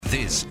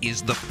This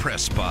is the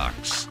Press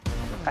Box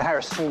I hire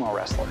a sumo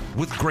wrestler.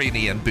 with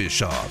Graney and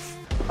Bischoff.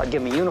 I'd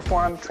give him a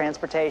uniform,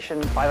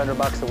 transportation,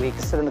 $500 a week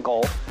to sit in the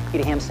goal,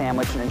 eat a ham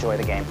sandwich, and enjoy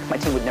the game. My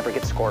team would never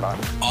get scored on.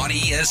 On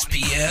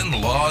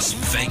ESPN Las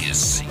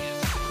Vegas.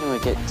 You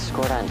would get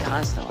scored on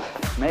constantly.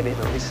 Maybe,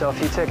 but we sell a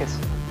few tickets.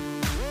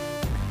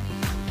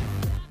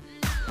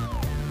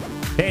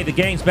 Hey, the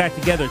gang's back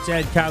together. It's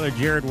Ed, Kyler,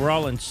 Jared. We're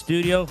all in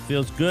studio.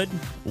 Feels good.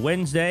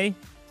 Wednesday.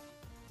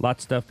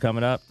 Lots of stuff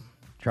coming up.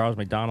 Charles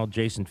McDonald,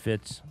 Jason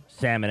Fitz,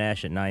 Sam and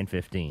Ash at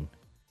 9:15.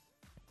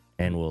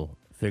 And we'll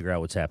figure out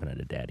what's happening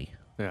to Daddy.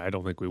 Yeah, I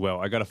don't think we will.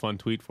 I got a fun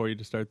tweet for you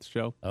to start the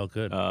show. Oh,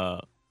 good.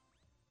 A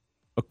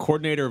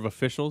coordinator of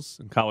officials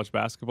in college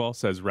basketball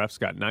says refs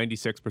got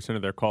 96%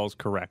 of their calls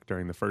correct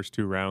during the first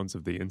two rounds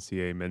of the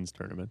NCAA men's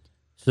tournament.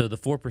 So the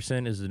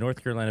 4% is the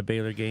North Carolina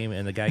Baylor game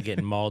and the guy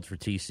getting mauled for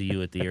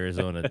TCU at the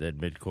Arizona at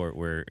midcourt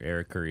where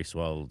Eric Curry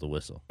swallowed the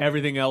whistle.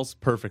 Everything else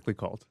perfectly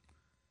called.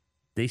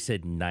 They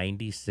said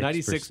 96%.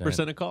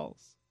 96% of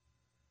calls.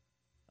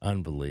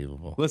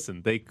 Unbelievable.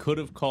 Listen, they could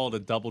have called a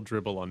double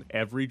dribble on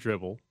every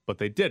dribble, but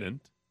they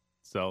didn't.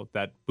 So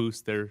that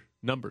boosts their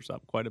numbers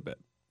up quite a bit.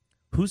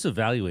 Who's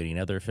evaluating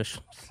other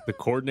officials? The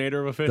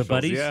coordinator of officials, The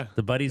buddies? yeah.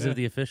 The buddies Yeah. of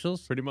the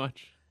officials? Pretty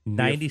much.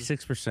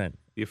 96%.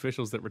 The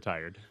officials that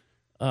retired.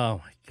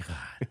 Oh, my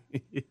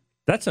God.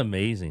 That's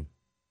amazing.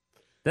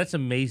 That's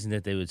amazing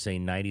that they would say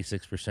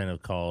 96%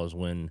 of calls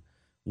when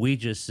we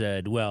just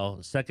said,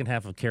 well, second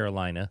half of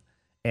Carolina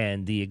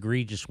and the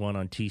egregious one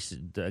on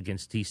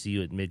against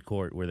TCU at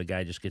midcourt where the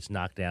guy just gets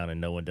knocked down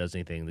and no one does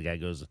anything. The guy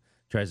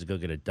tries to go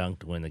get a dunk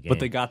to win the game. But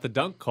they got the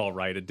dunk call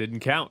right. It didn't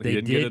count. They He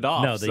didn't get it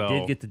off. No, they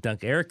did get the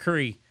dunk. Eric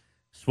Curry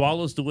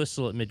swallows the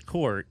whistle at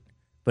midcourt,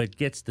 but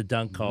gets the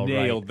dunk call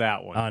right. Nailed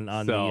that one.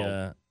 On So,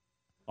 the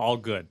all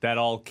good. That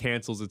all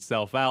cancels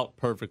itself out.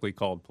 Perfectly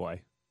called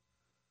play.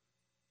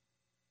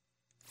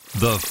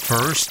 The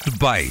First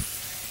Bite.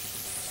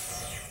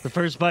 The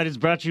First Bite is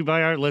brought to you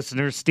by our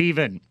listener,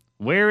 Steven.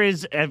 Where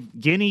is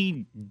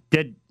Evgeny?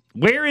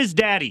 Where is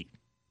Daddy?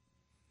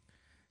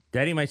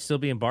 Daddy might still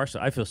be in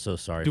Barcelona. I feel so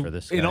sorry for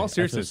this guy. In all I feel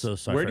seriousness, so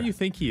sorry where for do you him.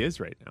 think he is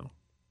right now?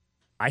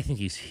 I think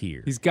he's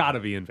here. He's got to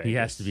be in Vegas. He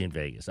has to be in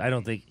Vegas. I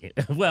don't think.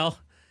 Well,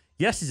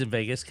 yes, he's in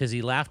Vegas because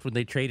he laughed when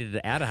they traded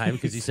to Anaheim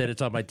because he said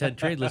it's on my 10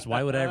 trade list.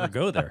 Why would I ever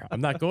go there?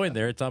 I'm not going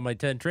there. It's on my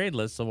 10 trade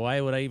list. So why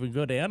would I even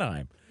go to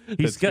Anaheim?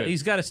 He's got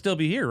to still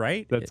be here,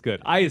 right? That's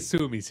good. I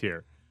assume he's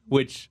here,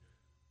 which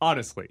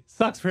honestly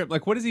sucks for him.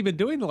 Like, what has he been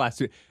doing the last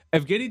 2?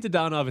 Evgeny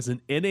Dadonov is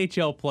an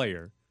NHL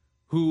player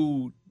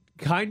who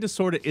kind of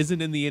sort of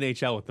isn't in the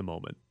NHL at the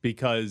moment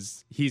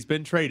because he's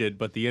been traded,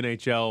 but the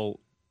NHL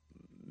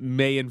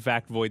may in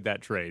fact void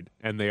that trade,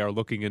 and they are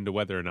looking into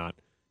whether or not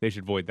they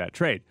should void that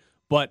trade.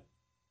 But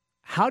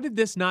how did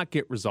this not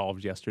get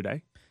resolved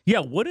yesterday? Yeah,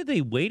 what are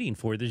they waiting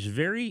for?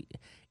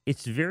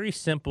 It's very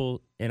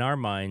simple in our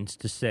minds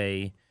to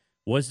say,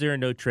 was there a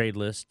no trade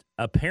list?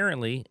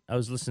 Apparently, I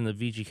was listening to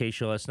the VGK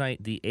show last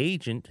night. The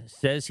agent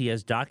says he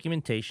has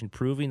documentation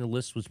proving the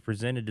list was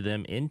presented to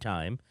them in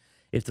time.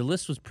 If the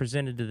list was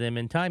presented to them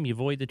in time, you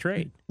void the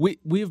trade.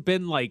 We've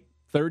been like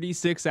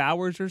 36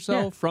 hours or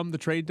so from the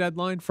trade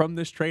deadline, from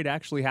this trade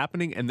actually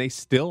happening, and they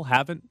still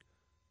haven't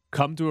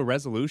come to a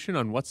resolution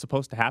on what's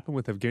supposed to happen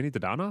with Evgeny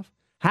Dadonov?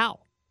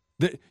 How?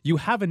 You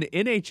have an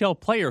NHL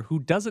player who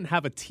doesn't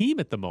have a team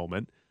at the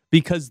moment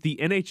because the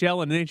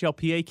NHL and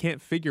NHLPA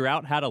can't figure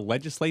out how to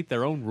legislate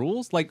their own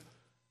rules? Like,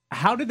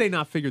 how did they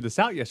not figure this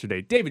out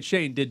yesterday? David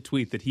Shane did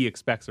tweet that he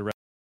expects a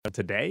resolution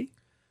today.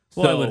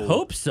 Well, I would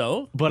hope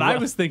so. But I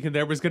was thinking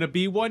there was going to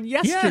be one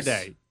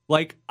yesterday. Yes.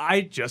 Like,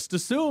 I just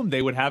assumed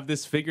they would have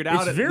this figured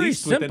out It's at very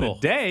least within simple.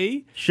 a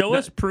day. Show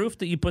us proof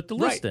that you put the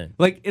list in.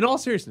 Like, in all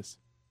seriousness,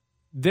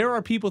 there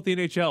are people at the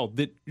NHL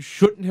that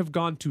shouldn't have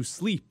gone to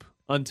sleep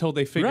until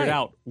they figured Right.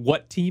 out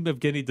what team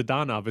Evgeny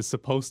Dadonov is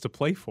supposed to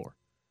play for.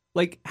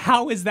 Like,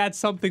 how is that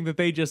something that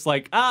they just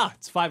like,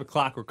 it's 5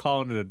 o'clock, we're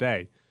calling it a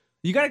day?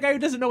 You got a guy who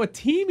doesn't know what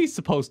team he's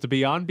supposed to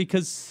be on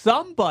because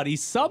somebody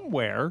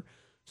somewhere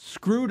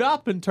screwed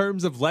up in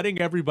terms of letting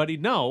everybody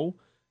know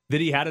that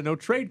he had a no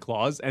trade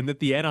clause and that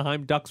the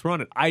Anaheim Ducks were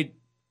on it. I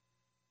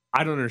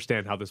don't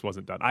understand how this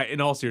wasn't done.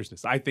 In all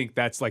seriousness, I think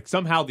that's like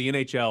somehow the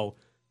NHL,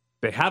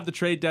 they have the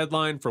trade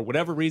deadline for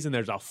whatever reason.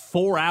 There's a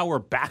 4-hour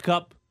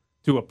backup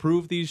to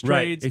approve these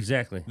trades. Right,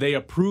 exactly. They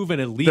approve an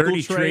illegal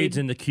 30 trade. trades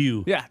in the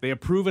queue. Yeah, they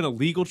approve an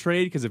illegal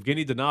trade because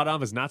Evgeny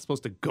Dadonov is not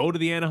supposed to go to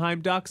the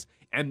Anaheim Ducks,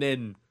 and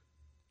then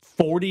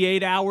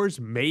 48 hours,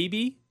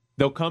 maybe,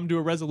 they'll come to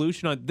a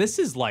resolution on this.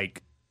 Is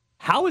like,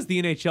 how is the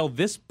NHL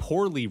this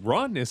poorly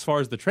run as far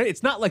as the trade?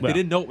 It's not like they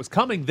didn't know it was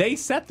coming. They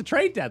set the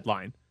trade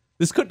deadline.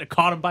 This couldn't have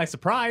caught them by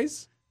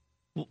surprise.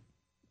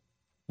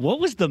 What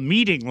was the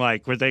meeting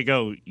like where they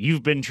go,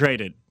 you've been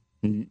traded?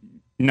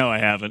 No, I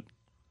haven't.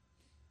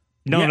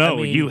 No, Yeah, I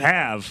mean- you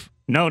have.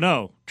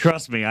 No,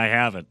 trust me, I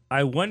haven't.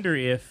 I wonder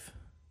if,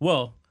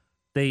 I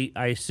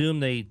assume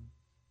they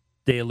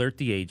alert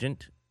the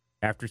agent.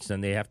 After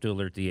Sunday, they have to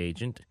alert the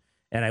agent.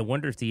 And I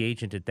wonder if the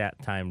agent at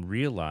that time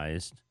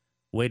realized,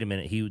 wait a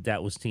minute,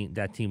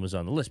 that team was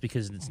on the list,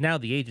 because it's now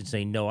the agent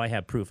saying, no, I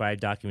have proof, I have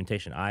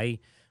documentation.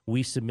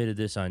 We submitted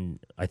this on,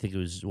 I think it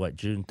was,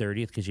 June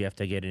 30th, because you have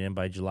to get it in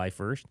by July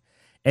 1st.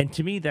 And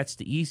to me, that's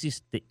the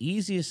easiest. The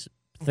easiest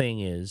thing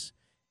is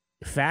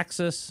fax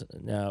us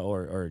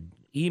or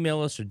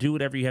email us or do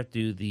whatever you have to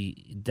do, the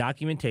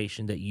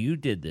documentation that you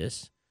did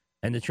this,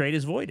 and the trade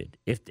is voided.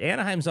 If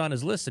Anaheim's on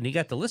his list and he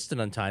got the listing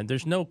on time,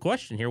 there's no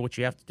question here what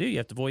you have to do. You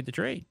have to void the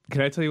trade.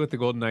 Can I tell you what the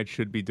Golden Knights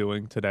should be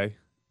doing today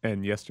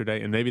and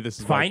yesterday? And maybe this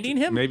is finding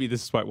him? Maybe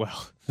this is why,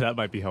 well, that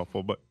might be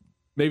helpful, but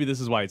maybe this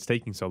is why it's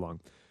taking so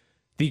long.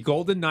 The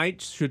Golden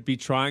Knights should be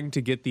trying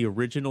to get the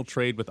original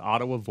trade with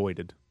Ottawa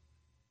voided.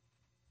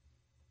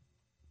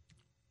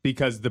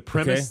 Because the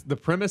premise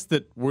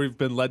that we've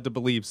been led to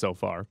believe so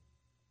far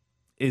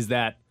is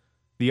that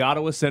the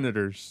Ottawa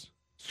Senators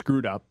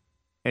screwed up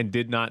and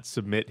did not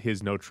submit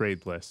his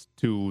no-trade list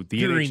to the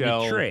During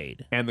NHL the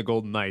trade. and the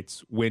Golden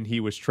Knights when he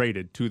was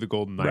traded to the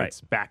Golden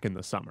Knights back in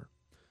the summer.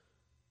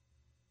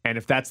 And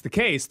if that's the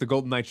case, the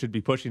Golden Knights should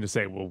be pushing to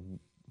say, well,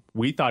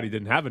 we thought he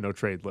didn't have a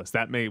no-trade list.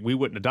 We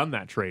wouldn't have done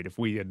that trade if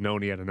we had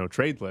known he had a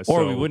no-trade list.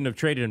 Or we wouldn't have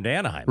traded him to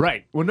Anaheim.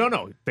 Right. Well,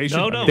 no.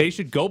 They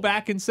should go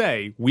back and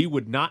say, we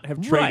would not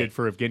have traded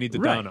for Evgeny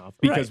Dadonov.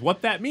 Because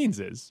what that means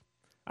is,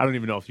 I don't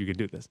even know if you can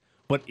do this,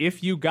 but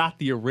if you got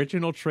the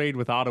original trade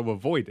with Ottawa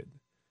voided,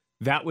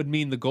 that would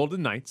mean the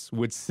Golden Knights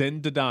would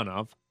send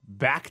Dadonov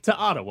back to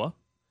Ottawa.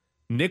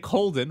 Nick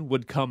Holden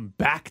would come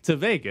back to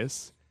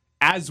Vegas,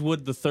 as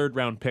would the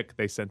third-round pick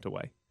they sent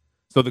away.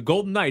 So the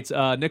Golden Knights,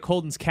 Nick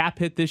Holden's cap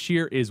hit this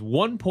year is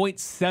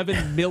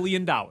 $1.7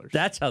 million.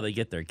 That's how they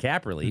get their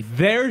cap relief.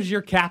 There's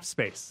your cap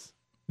space.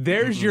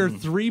 There's your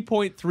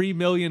 $3.3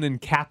 million in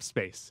cap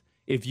space.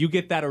 If you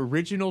get that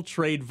original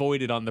trade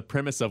voided on the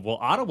premise of, well,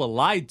 Ottawa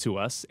lied to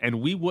us,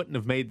 and we wouldn't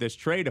have made this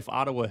trade if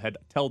Ottawa had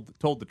told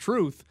the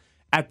truth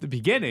at the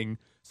beginning.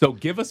 So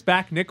give us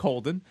back Nick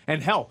Holden.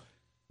 And hell,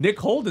 Nick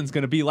Holden's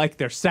going to be like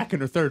their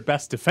second or third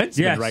best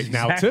defenseman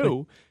now,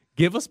 too.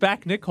 Give us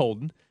back Nick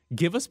Holden.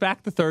 Give us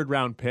back the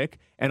third-round pick.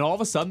 And all of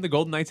a sudden, the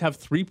Golden Knights have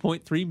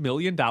 $3.3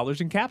 million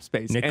in cap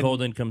space. Nick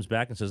Holden comes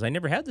back and says, I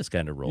never had this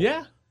kind of role.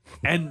 Yeah.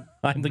 And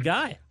I'm the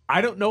guy.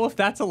 I don't know if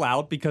that's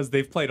allowed because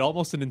they've played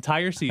almost an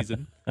entire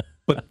season.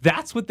 But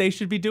that's what they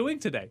should be doing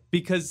today.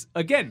 Because,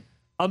 again,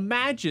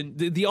 imagine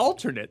the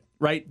alternate,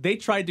 right? They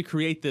tried to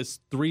create this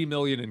 $3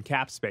 million in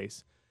cap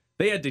space.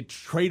 They had to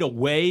trade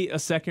away a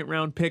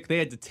second-round pick. They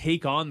had to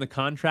take on the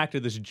contract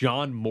of this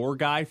John Moore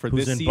guy for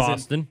Who's this in season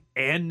Boston.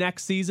 And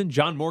next season.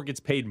 John Moore gets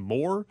paid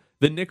more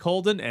than Nick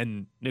Holden,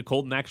 and Nick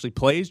Holden actually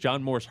plays.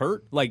 John Moore's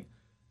hurt. Like,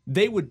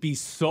 they would be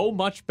so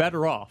much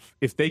better off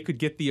if they could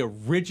get the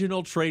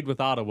original trade with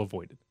Ottawa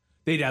avoided.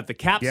 They'd have the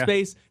cap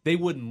space. They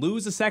wouldn't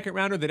lose a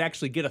second-rounder. They'd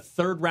actually get a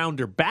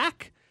third-rounder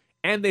back,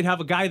 and they'd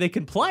have a guy they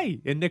can play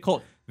in Nick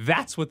Holden.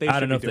 That's what they should be doing. I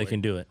don't know if they can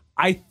do it.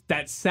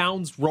 That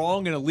sounds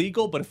wrong and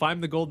illegal, but if I'm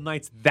the Golden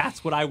Knights,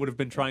 that's what I would have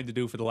been trying to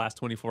do for the last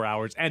 24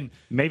 hours. And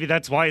maybe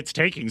that's why it's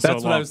taking so long.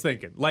 That's what I was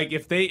thinking. Like,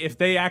 if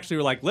they actually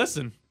were like,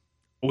 listen,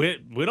 we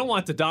don't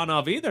want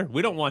Dadonov either.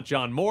 We don't want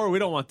John Moore. We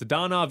don't want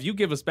Dadonov. You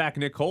give us back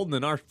Nick Holden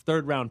and our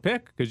third-round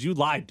pick because you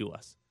lied to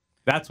us.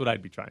 That's what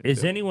I'd be trying to do.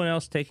 Is anyone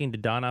else taking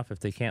Dadonov if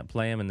they can't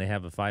play him and they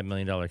have a $5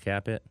 million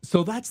cap hit?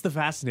 So that's the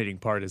fascinating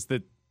part is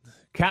that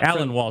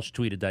Alan Walsh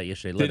tweeted that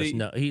yesterday.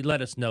 He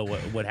let us know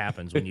what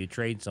happens when you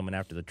trade someone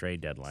after the trade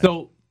deadline.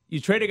 So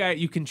you trade a guy.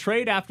 You can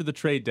trade after the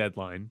trade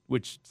deadline,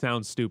 which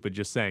sounds stupid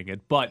just saying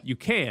it, but you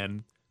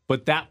can.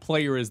 But that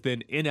player is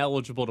then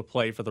ineligible to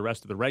play for the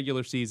rest of the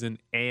regular season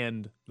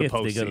and the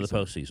postseason. If they go to the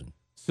postseason.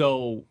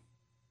 So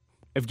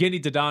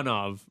Evgeny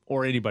Dadonov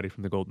or anybody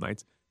from the Golden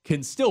Knights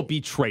can still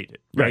be traded,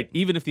 right?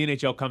 Even if the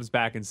NHL comes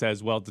back and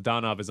says, well,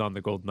 Dadonov is on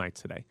the Golden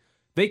Knights today.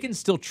 They can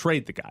still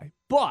trade the guy,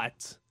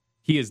 but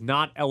he is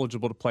not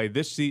eligible to play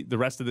the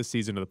rest of this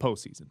season or the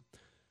postseason.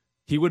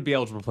 He would be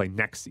eligible to play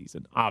next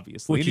season,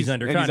 obviously. Which he's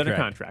under contract. He's under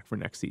contract for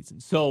next season.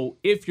 So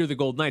if you're the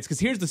Golden Knights,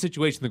 because here's the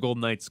situation the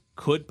Golden Knights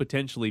could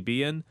potentially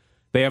be in.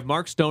 They have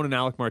Mark Stone and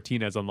Alec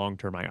Martinez on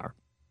long-term IR.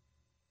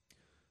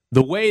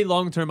 The way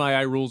long-term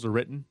IR rules are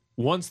written,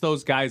 once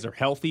those guys are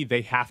healthy,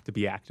 they have to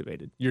be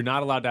activated. You're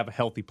not allowed to have a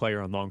healthy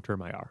player on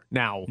long-term IR.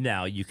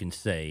 Now you can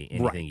say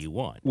anything you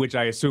want. Which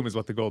I assume is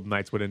what the Golden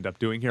Knights would end up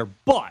doing here.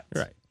 But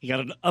he got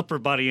an upper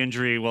body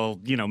injury while,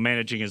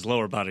 managing his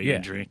lower body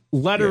injury.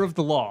 Letter of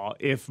the law,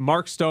 if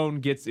Mark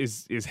Stone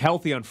is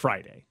healthy on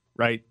Friday,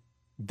 right?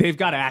 They've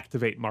got to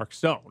activate Mark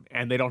Stone,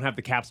 and they don't have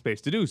the cap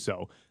space to do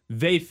so.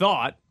 They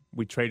thought,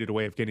 we traded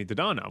away Evgeny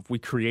Dadonov. We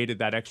created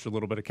that extra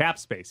little bit of cap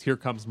space. Here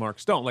comes Mark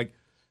Stone. Like,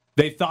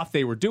 they thought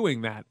they were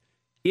doing that.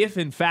 If,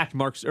 in fact,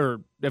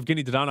 Evgeny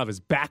Dadonov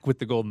is back with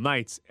the Golden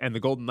Knights and the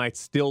Golden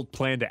Knights still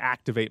plan to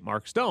activate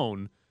Mark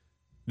Stone,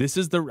 this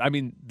is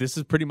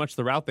pretty much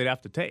the route they'd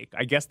have to take.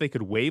 I guess they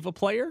could waive a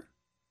player,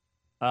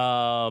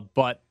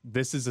 but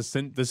this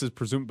is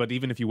presumed. But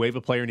even if you waive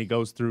a player and he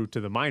goes through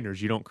to the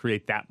minors, you don't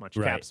create that much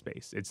cap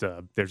space.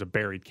 There's a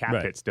buried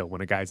cap hit still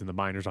when a guy's in the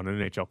minors on an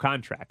NHL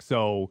contract.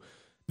 So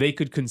they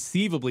could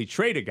conceivably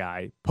trade a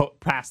guy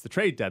past the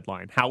trade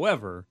deadline.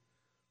 However,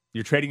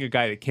 you're trading a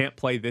guy that can't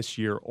play this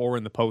year or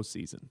in the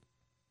postseason.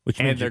 Which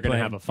and means they're you're going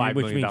to playing- have a $5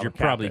 Which million means you're cap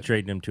probably hit.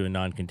 trading him to a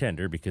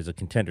non-contender because a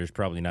contender is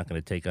probably not going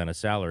to take on a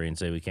salary and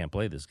say we can't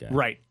play this guy.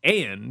 Right.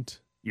 And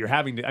you're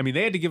having to, I mean,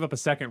 they had to give up a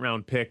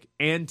second-round pick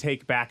and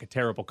take back a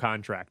terrible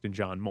contract in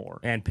John Moore.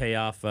 And pay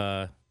off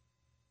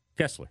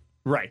Kessler.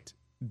 Right.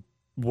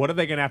 What are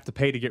they going to have to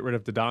pay to get rid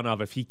of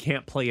Dodonov if he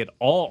can't play at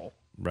all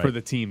Right. for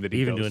the team that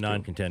he Even goes to a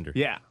non-contender.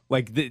 Yeah.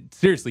 Like,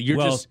 seriously, you're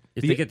well, just.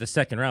 if they get the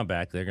second round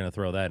back, they're going to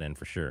throw that in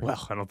for sure.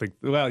 Well, I don't think.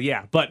 Well,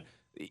 yeah, but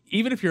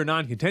even if you're a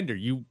non-contender,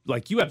 you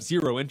have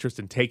zero interest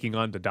in taking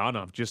on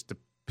Dodonov just to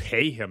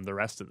pay him the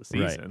rest of the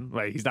season.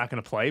 Like he's not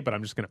going to play, but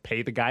I'm just going to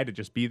pay the guy to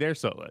just be there.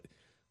 So,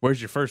 where's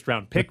your first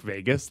round pick,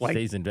 Vegas? Like,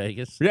 Stays in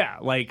Vegas. yeah,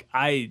 like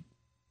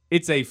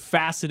it's a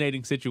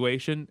fascinating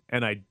situation,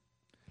 and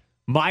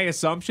my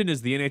assumption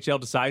is the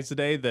NHL decides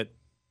today that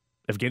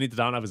Evgeny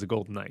Dodonov is a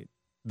Golden Knight.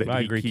 That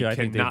I agree, too. I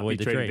think they cannot avoid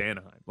be the traded trade. to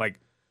Anaheim.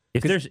 Like,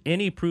 If there's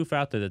any proof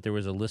out there that there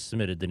was a list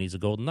submitted, then he's a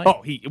Golden Knight.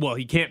 oh,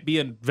 he can't be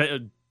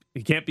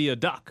a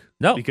Duck.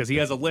 No. Because he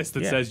has a list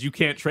that Yeah. says you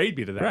can't trade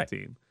me to that Right.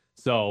 team.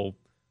 So,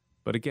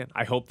 but again,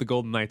 I hope the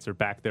Golden Knights are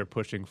back there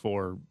pushing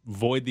for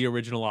void the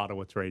original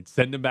Ottawa trade,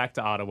 send him back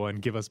to Ottawa,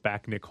 and give us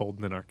back Nick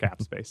Holden in our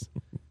cap space.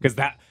 Because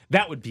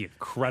that would be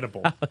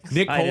incredible.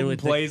 Nick I Holden would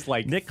think plays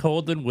like Nick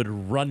Holden would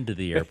run to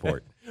the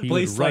airport. He would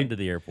plays run like to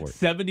the airport.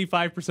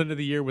 75% of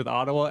the year with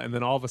Ottawa, and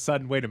then all of a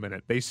sudden, wait a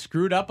minute, they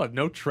screwed up a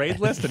no trade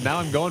list, and now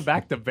I'm going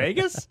back to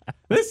Vegas.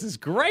 This is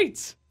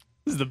great.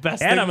 This is the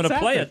best. And thing I'm going to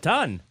that's play a happened.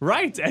 ton.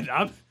 Right, and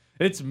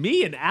it's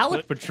me and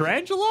Alec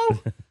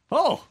Petrangelo.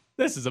 Oh,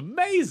 this is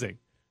amazing.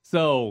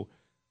 So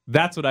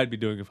that's what I'd be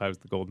doing if I was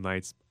the Golden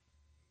Knights.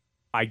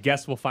 I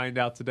guess we'll find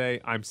out today.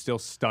 I'm still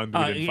stunned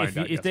we didn't find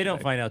out If they don't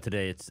yesterday. find out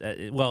today,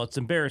 it's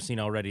embarrassing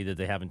already that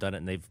they haven't done it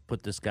and they've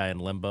put this guy in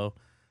limbo.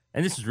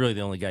 And this is really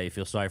the only guy you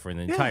feel sorry for in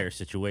the entire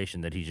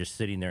situation, that he's just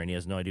sitting there and he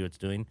has no idea what he's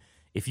doing.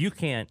 If you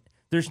can't,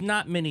 there's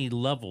not many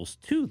levels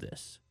to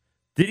this.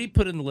 Did he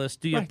put in the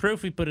list? Do you have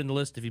proof he put in the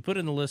list? If he put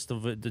in the list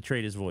of the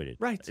trade is voided,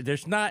 Right.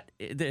 There's not.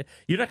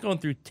 You're not going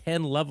through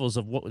 10 levels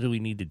of what do we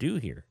need to do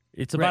here.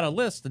 It's about a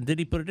list, and did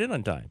he put it in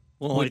on time?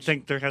 Well, I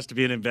think there has to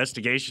be an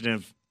investigation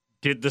of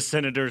did the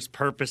Senators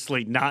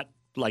purposely not,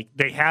 like,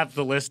 they have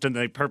the list and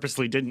they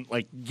purposely didn't,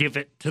 like, give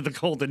it to the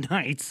Golden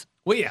Knights.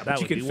 Well, yeah, That but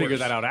you would can be figure worse.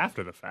 that out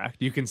after the fact.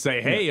 You can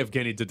say, hey,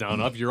 Evgeny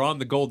Dodonov, you're on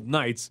the Golden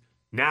Knights.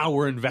 Now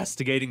we're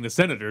investigating the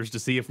Senators to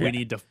see if we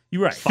need to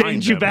You're right. find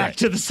Send you them. back Right.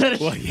 to the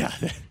Senators. Well, yeah.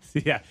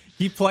 Yeah.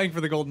 Keep playing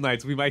for the Golden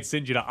Knights. We might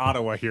send you to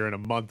Ottawa here in a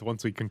month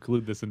once we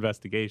conclude this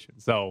investigation.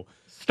 So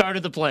Start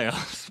of the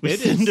playoffs. We It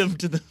send is. them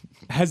to the.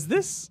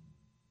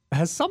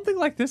 has something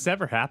like this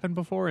ever happened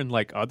before in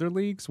like other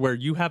leagues where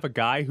you have a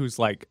guy who's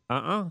like,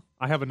 I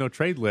have a no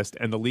trade list,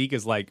 and the league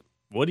is like,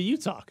 what are you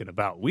talking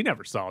about? We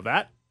never saw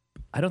that.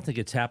 I don't think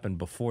it's happened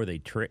before they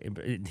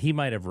trade. He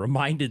might have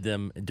reminded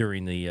them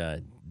during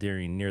near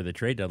the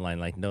trade deadline,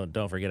 like, no,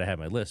 don't forget I have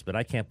my list. But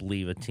I can't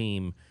believe a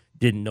team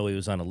didn't know he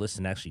was on a list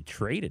and actually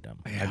traded him.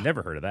 I've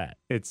never heard of that.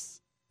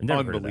 It's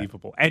Never heard of that.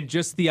 unbelievable. And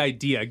just the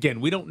idea,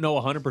 again, we don't know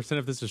 100%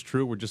 if this is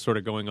true. We're just sort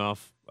of going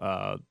off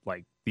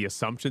like the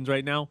assumptions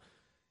right now.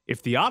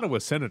 If the Ottawa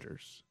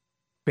Senators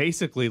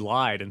basically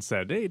lied and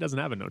said, hey, he doesn't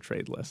have a no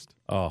trade list.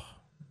 Oh,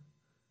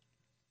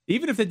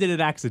 Even if they did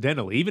it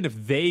accidentally, even if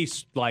they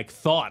like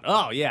thought,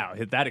 oh yeah,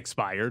 that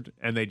expired,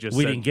 and they just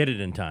we said, didn't get it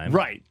in time.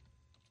 right,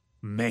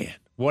 man,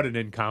 what an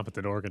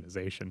incompetent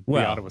organization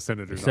the Ottawa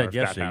Senators are. said If that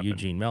yesterday, happened.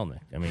 Eugene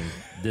Melnick. I mean,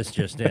 this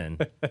just in.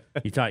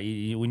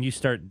 When you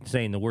start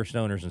saying the worst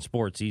owners in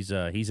sports, he's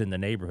in the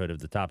neighborhood of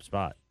the top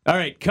spot. All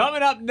right,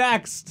 coming up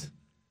next,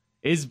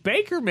 is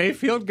Baker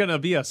Mayfield going to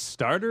be a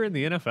starter in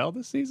the NFL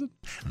this season?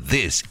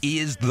 This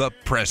is the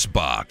Press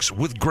Box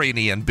with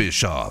Graney and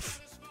Bischoff.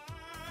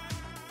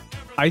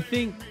 I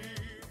think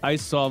I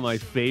saw my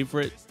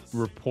favorite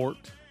report,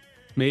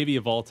 maybe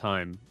of all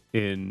time,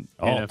 in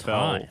All NFL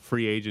time.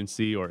 free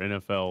agency or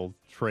NFL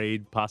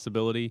trade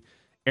possibility.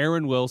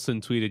 Aaron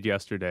Wilson tweeted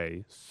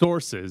yesterday,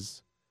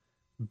 sources,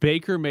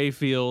 Baker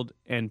Mayfield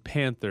and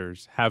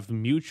Panthers have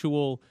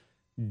mutual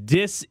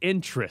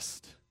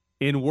disinterest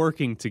in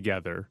working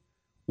together,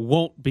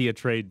 won't be a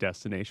trade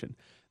destination.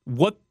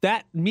 What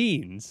that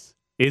means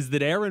is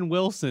that Aaron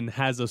Wilson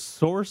has a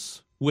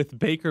source with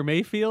Baker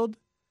Mayfield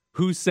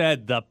who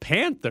said the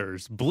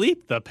Panthers,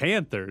 bleep the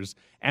Panthers,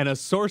 and a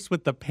source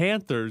with the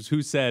Panthers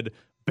who said,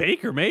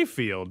 Baker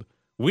Mayfield,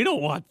 we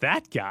don't want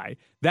that guy.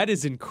 That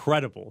is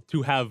incredible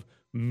to have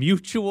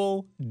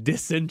mutual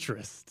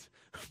disinterest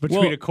between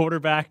Well, a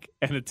quarterback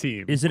and a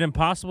team. Is it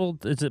impossible?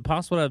 Is it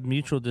possible to have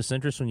mutual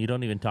disinterest when you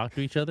don't even talk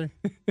to each other?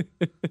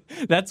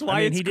 That's why I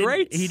mean, it's he didn't-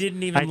 great. He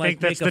didn't even I like think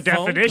that's make the a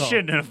phone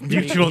definition call. of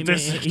mutual He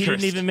disinterest.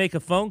 didn't even make a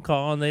phone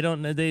call, and they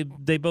don't.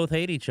 They both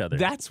hate each other.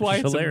 That's which why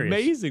is it's hilarious.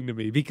 amazing to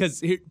me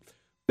because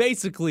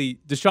basically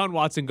Deshaun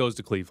Watson goes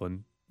to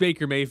Cleveland.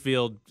 Baker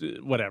Mayfield,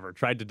 whatever,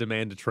 tried to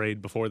demand a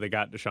trade before they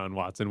got Deshaun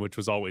Watson, which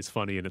was always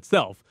funny in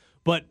itself.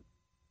 But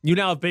you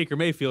now have Baker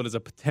Mayfield as a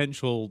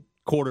potential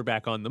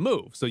quarterback on the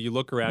move. So you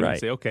look around and Right.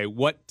 say, okay,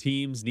 what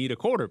teams need a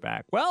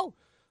quarterback? Well,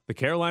 the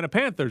Carolina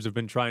Panthers have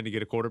been trying to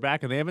get a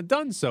quarterback and they haven't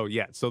done so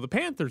yet. So the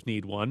Panthers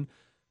need one.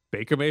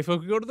 Baker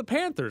Mayfield could go to the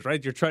Panthers,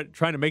 right? You're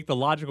trying to make the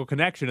logical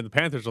connection, and the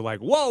Panthers are like,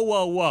 whoa,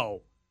 whoa,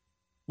 whoa.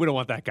 We don't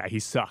want that guy. He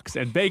sucks.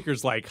 And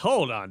Baker's like,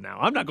 hold on now.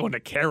 I'm not going to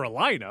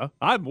Carolina.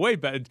 I'm way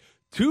better.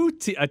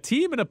 A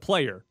team and a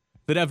player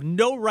that have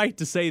no right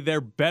to say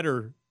they're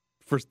better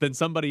than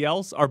somebody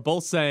else are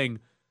both saying,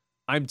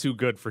 I'm too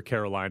good for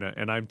Carolina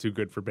and I'm too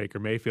good for Baker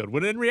Mayfield.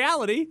 When in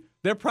reality,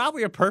 they're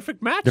probably a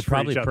perfect match. They're for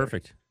probably each other.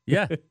 perfect.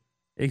 Yeah,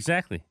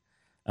 exactly.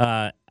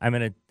 I'm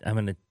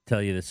gonna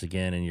tell you this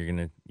again, and you're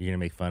gonna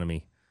make fun of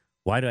me.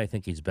 Why do I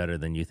think he's better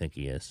than you think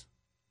he is?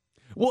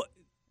 Well,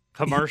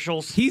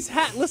 Commercials. he's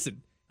had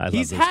I love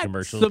he's those had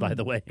commercials, some- by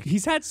the way.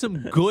 He's had some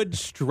good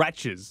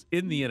stretches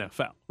in the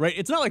NFL, right?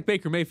 It's not like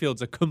Baker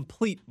Mayfield's a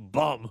complete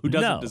bum who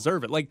doesn't No.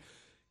 deserve it. Like,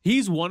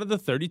 he's one of the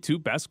 32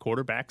 best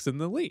quarterbacks in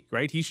the league,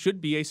 right? He should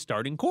be a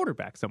starting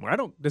quarterback somewhere. I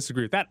don't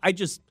disagree with that.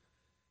 Here's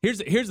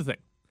the thing.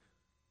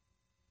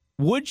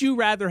 Would you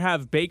rather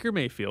have Baker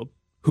Mayfield,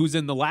 who's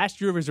in the last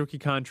year of his rookie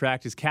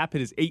contract, his cap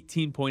hit is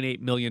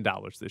 $18.8 million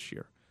this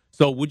year?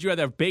 So would you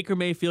rather have Baker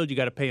Mayfield? You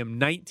got to pay him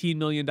 $19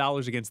 million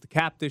against the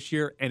cap this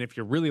year. And if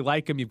you really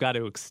like him, you've got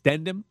to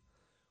extend him.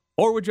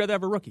 Or would you rather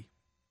have a rookie?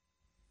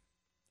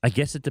 I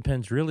guess it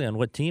depends really on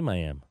what team I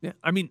am. Yeah.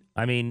 I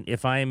mean,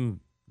 If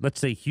I'm, let's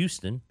say,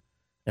 Houston,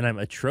 and I'm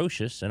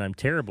atrocious and I'm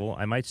terrible,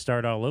 I might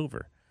start all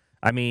over.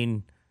 I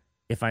mean,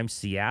 if I'm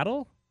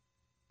Seattle,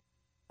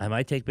 I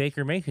might take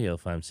Baker Mayfield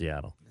if I'm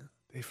Seattle.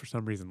 they for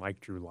some reason like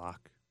Drew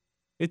Lock.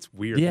 It's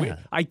weird. Yeah.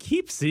 I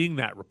keep seeing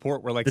that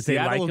report where like That they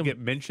Seattle like will him? get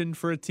mentioned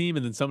for a team,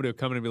 and then somebody will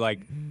come in and be like,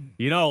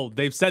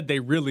 they've said they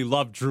really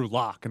love Drew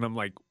Lock, and I'm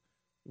like,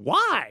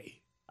 why?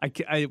 I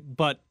think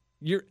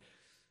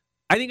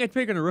I'd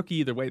pick on a rookie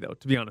either way, though.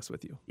 To be honest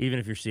with you, Even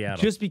if you're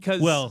Seattle. just because.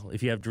 Well,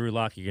 if you have Drew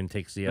Lock, you're going to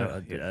take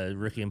Seattle, Yeah. a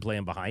rookie and play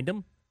him behind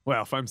him?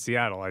 Well, if I'm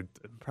Seattle, I'm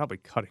probably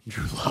cutting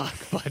Drew Lock,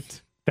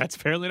 but that's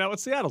apparently not what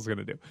Seattle's going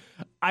to do.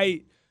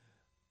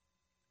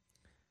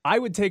 I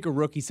would take a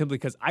rookie simply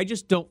because I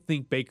just don't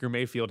think Baker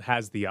Mayfield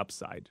has the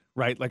upside,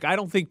 right? Like, I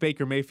don't think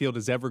Baker Mayfield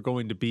is ever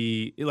going to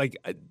be, like,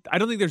 I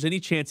don't think there's any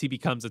chance he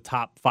becomes a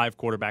top 5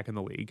 quarterback in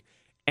the league.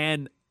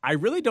 And I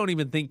really don't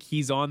even think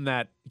he's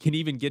can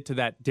even get to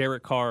that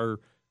Derek Carr,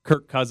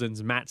 Kirk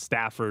Cousins, Matt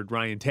Stafford,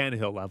 Ryan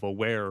Tannehill level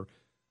where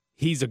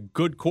he's a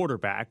good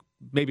quarterback,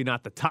 maybe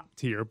not the top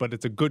tier, but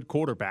it's a good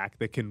quarterback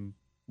that can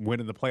win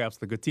in the playoffs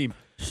with a good team.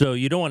 So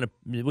you don't want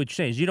to, which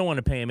change, you don't want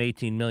to pay him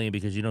 $18 million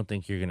because you don't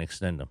think you're going to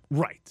extend him.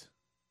 Right.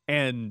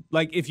 And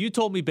like, if you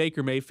told me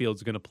Baker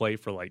Mayfield's going to play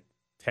for like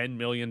 $10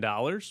 million,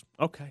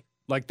 okay.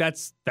 Like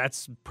that's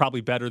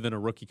probably better than a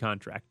rookie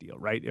contract deal,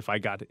 right? If I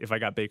got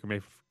Baker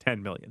Mayfield for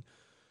 $10 million.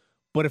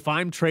 But if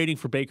I'm trading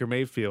for Baker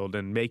Mayfield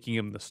and making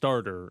him the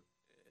starter,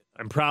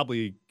 I'm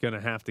probably going to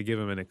have to give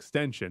him an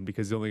extension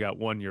because he's only got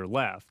 1 year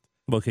left.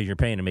 Well, because you're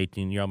paying him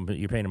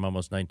you're paying him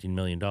almost $19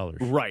 million.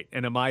 Right.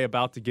 And am I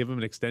about to give him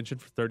an extension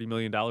for $30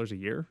 million a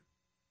year?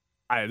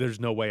 There's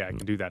no way I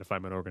can do that if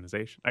I'm an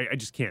organization. I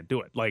just can't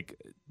do it.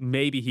 Like,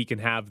 maybe he can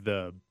have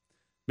the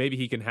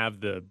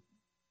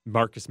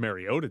Marcus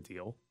Mariota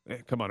deal.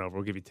 Come on over,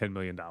 we'll give you $10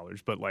 million.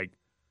 But like,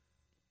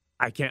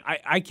 I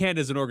can't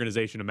as an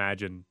organization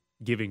imagine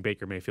giving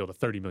Baker Mayfield a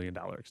 $30 million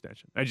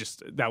extension.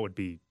 That would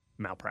be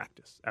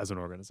malpractice as an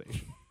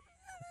organization.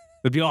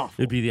 It'd be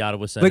awful. It'd be the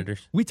Ottawa Like,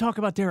 Senators. we talk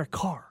about Derek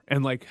Carr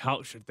and like,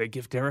 how should they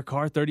give Derek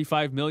Carr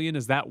 $35 million?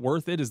 Is that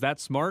worth it? Is that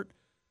smart?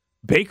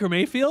 Baker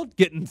Mayfield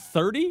getting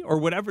 30 or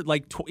whatever,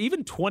 like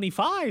even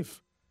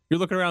 25. You're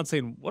looking around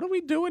saying, what are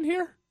we doing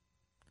here?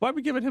 Why are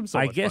we giving him so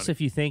I much guess money?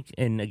 if you think,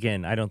 and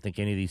again, I don't think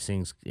any of these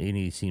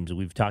teams,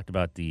 we've talked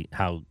about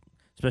how,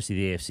 especially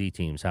the AFC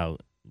teams, how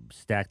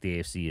stacked the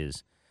AFC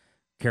is.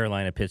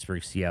 Carolina,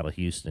 Pittsburgh, Seattle,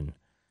 Houston.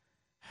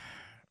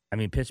 I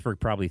mean, Pittsburgh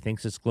probably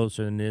thinks it's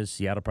closer than it is.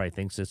 Seattle probably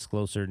thinks it's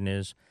closer than it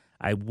is.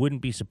 I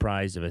wouldn't be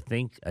surprised if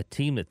a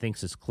team that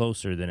thinks it's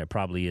closer than it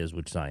probably is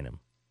would sign him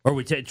or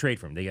would trade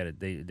for him. They got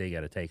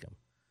to take him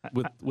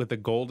with the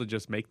goal to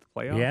just make the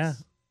playoffs. Yeah.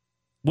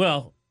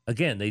 Well,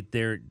 again,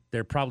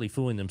 they're probably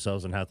fooling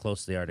themselves on how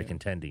close they are to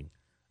contending.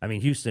 I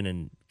mean, Houston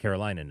and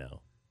Carolina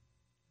know.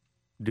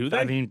 Do they?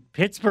 I mean,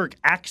 Pittsburgh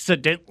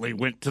accidentally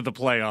went to the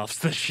playoffs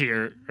this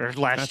year or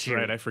last That's year.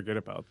 right. I forget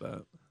about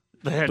that.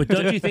 But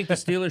don't you think the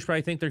Steelers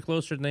probably think they're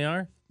closer than they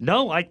are?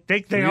 No, I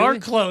think they Really? are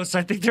close.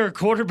 I think they're a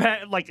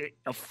quarterback, like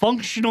a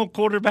functional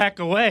quarterback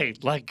away.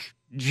 Like,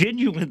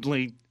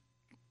 genuinely,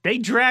 they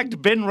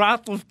dragged Ben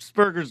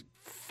Roethlisberger's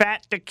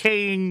fat,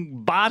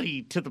 decaying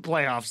body to the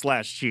playoffs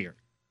last year.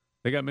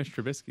 They got Mitch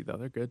Trubisky, though.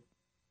 They're good.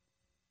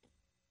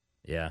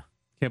 Yeah.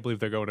 Can't believe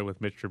they're going in with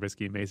Mitch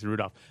Trubisky and Mason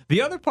Rudolph.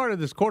 The other part of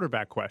this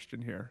quarterback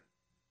question here,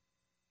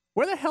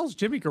 where the hell's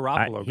Jimmy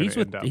Garoppolo going to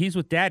end up? He's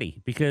with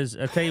Daddy because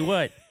I'll tell you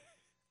what.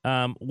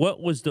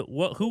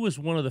 Who was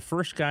one of the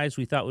first guys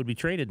we thought would be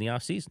traded in the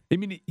offseason? I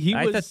mean,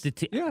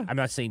 yeah. I'm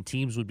not saying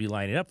teams would be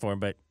lining up for him,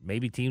 but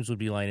maybe teams would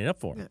be lining up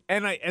for him.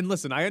 And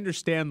listen, I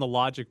understand the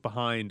logic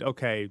behind,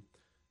 okay,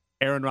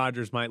 Aaron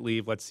Rodgers might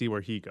leave. Let's see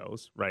where he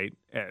goes, right?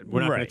 And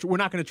we're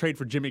not going to trade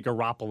for Jimmy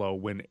Garoppolo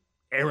when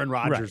Aaron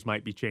Rodgers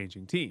might be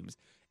changing teams.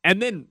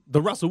 And then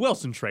the Russell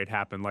Wilson trade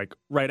happened like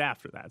right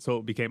after that. So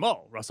it became,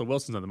 Russell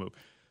Wilson's on the move.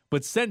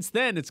 But since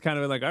then, it's kind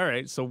of like, all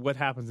right, so what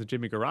happens to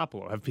Jimmy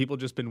Garoppolo? Have people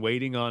just been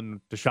waiting on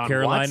Deshaun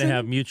Carolina Watson?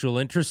 have mutual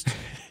interest.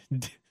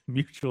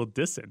 Mutual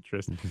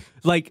disinterest.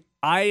 Like,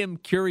 I am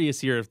curious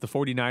here if the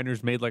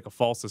 49ers made like a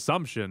false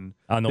assumption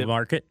On the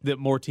market? that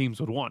more teams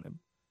would want him.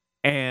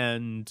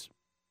 And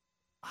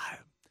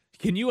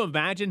can you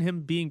imagine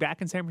him being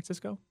back in San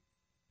Francisco?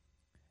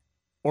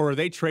 Or are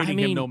they trading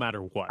him no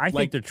matter what? I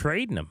think they're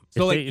trading him.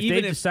 So if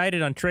they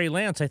decided on Trey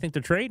Lance, I think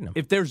they're trading him.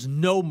 If there's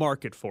no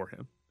market for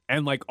him,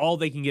 and like all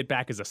they can get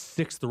back is a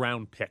 6th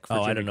round pick for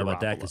Jimmy I don't know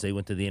about that Garoppolo. because they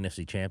went to the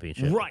NFC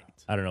Championship. Right.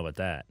 I don't know about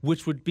that.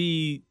 Which would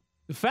be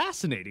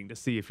fascinating to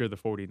see if you're the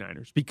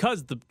 49ers,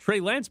 because the Trey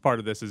Lance part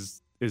of this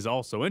is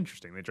also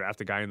interesting. They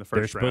draft a guy in the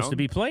first round. They're supposed to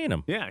be playing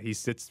him. Yeah, he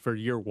sits for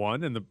year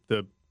one, and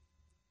the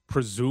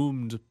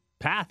presumed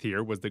path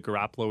here was that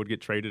Garoppolo would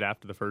get traded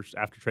after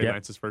Trey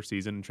Lance's first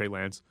season, and Trey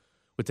Lance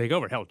would take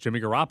over. Hell, Jimmy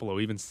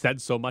Garoppolo even said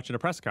so much in a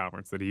press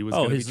conference that he was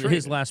going to be traded.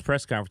 His last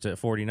press conference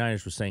at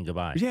 49ers was saying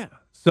goodbye. Yeah.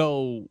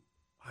 So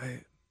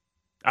I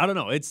don't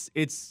know.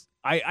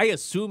 I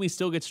assume he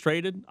still gets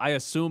traded. I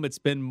assume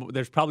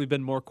there's probably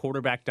been more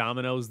quarterback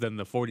dominoes than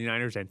the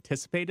 49ers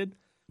anticipated,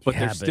 but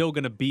there's still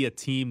going to be a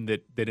team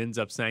that ends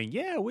up saying,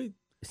 it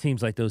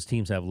seems like those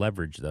teams have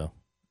leverage though.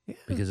 Yeah,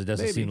 because it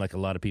doesn't seem like a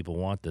lot of people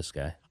want this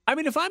guy. I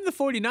mean, if I'm the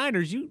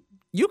 49ers,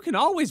 you can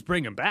always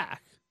bring him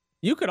back.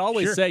 You could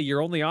always say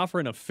you're only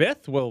offering a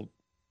 5th. Well,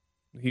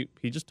 he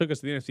just took us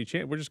to the NFC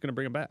Champ. We're just going to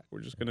bring him back.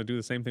 We're just going to do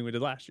the same thing we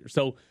did last year.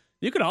 So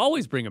you could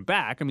always bring him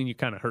back. I mean, you're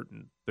kind of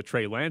hurting the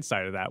Trey Lance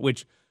side of that,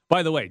 which,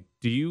 by the way,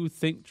 do you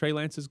think Trey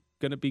Lance is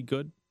going to be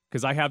good?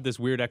 Because I have this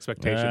weird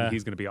expectation that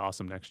he's going to be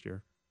awesome next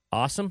year.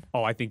 Awesome?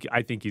 Oh, I think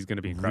he's going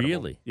to be incredible.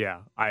 Really? Yeah.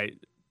 I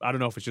don't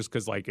know if it's just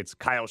because like it's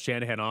Kyle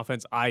Shanahan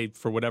offense. I,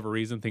 for whatever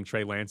reason, think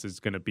Trey Lance is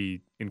going to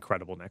be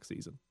incredible next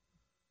season.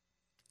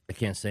 I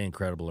can't say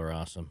incredible or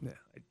awesome. Yeah.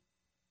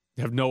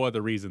 I have no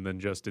other reason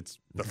than just it's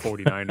the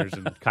 49ers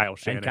and Kyle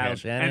Shanahan.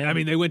 And I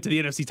mean, they went to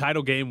the NFC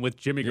title game with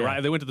Jimmy Garoppolo.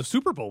 Yeah. They went to the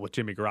Super Bowl with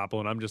Jimmy Garoppolo,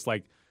 and I'm just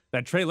like,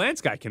 that Trey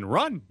Lance guy can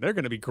run. They're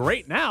going to be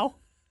great now.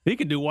 He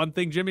can do one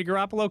thing Jimmy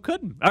Garoppolo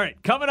couldn't. All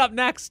right, coming up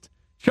next,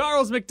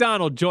 Charles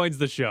McDonald joins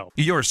the show.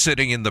 You're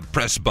sitting in the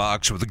press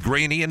box with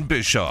Graney and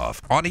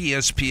Bischoff on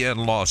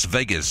ESPN Las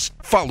Vegas.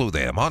 Follow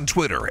them on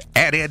Twitter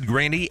at Ed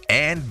Graney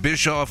and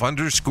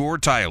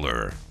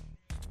Bischoff_Tyler.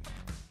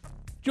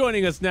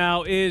 Joining us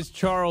now is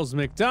Charles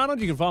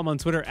McDonald. You can follow him on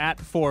Twitter at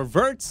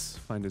 4verts.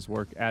 Find his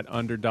work at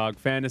Underdog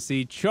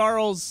Fantasy.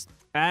 Charles,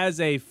 as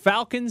a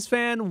Falcons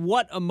fan,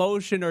 what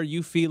emotion are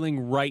you feeling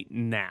right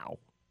now?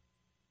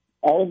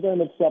 All of them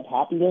except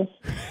happiness.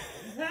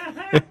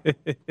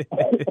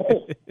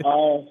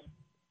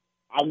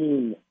 I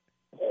mean,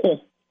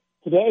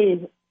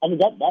 today,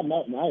 that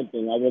Matt Ryan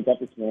thing, I woke up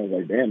this morning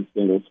like, damn, it's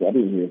going to go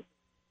sweaty in here.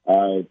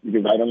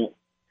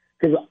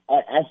 Because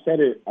I said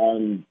it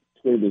on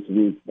Twitter this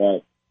week,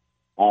 but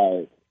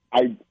I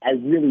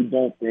really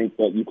don't think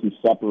that you can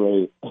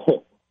separate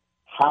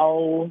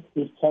how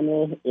his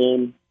tenure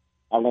in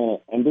Atlanta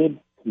ended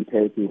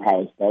compared to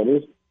how it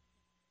started.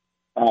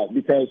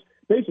 Because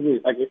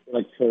basically,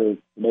 like for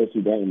those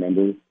who don't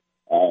remember,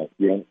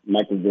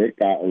 Michael Vick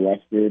got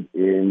arrested they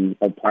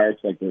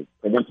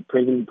went to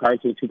prison prior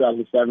to the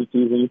 2007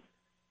 season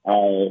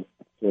for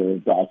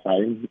dog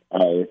fighting.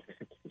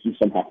 He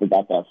somehow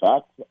forgot that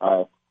fact.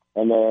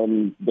 And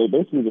then they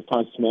basically just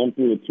kind of slammed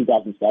through the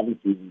 2007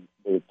 season.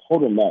 They were a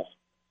total mess.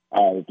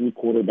 The 3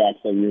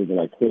 quarterbacks that year were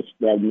like Chris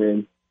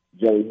Bregman,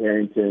 Joey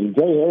Harrington.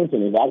 Joey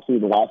Harrington is actually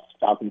the last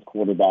Falcons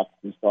quarterback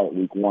to start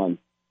week 1.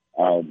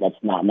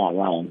 That's not Matt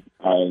Ryan.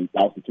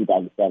 That was the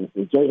 2007.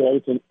 So Joey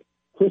Harrington,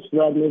 Chris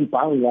Bregman,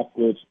 Byron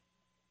Leftwich,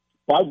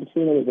 Bob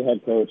Petrino was the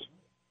head coach.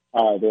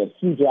 They had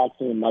Hugh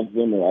Jackson and Mike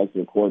Zimmer as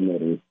their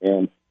coordinators.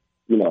 And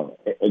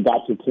it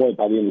got to a point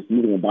by the end of the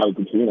season when Bobby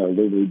Petrino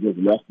literally just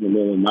rested in the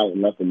middle of the night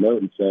and left a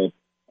note and said,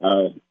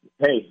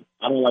 hey,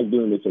 I don't like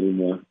doing this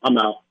anymore. I'm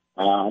out.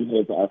 I'm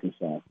headed to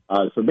Arkansas.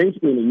 So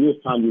basically, in a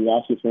year's time, you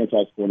lost your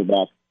franchise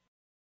quarterback.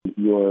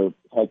 Your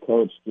head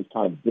coach just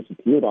kind of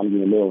disappeared on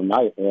you in the middle of the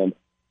night. And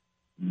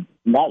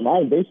Matt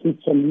Ryan, basically,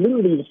 from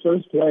literally the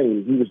first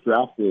play he was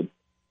drafted,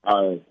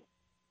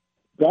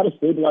 got a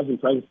stabilizing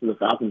presence for the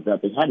Falcons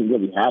that they hadn't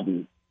really had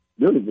in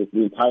really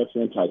the entire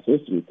franchise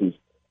history. Because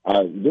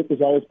Vic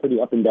was always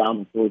pretty up and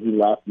down before he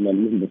left, and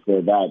then even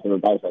before that, there were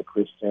guys like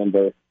Chris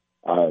Chandler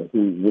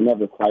who were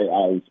never quite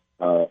as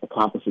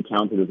accomplished or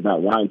talented as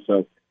Matt Ryan.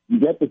 So you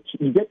get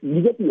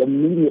the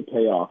immediate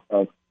payoff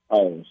of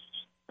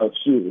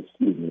shoot,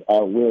 excuse me.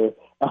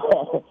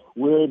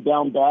 We're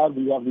down bad.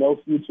 We have no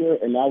future,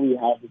 and now we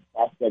have this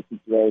prospect who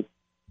throws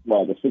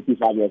the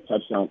 65-yard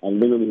touchdown and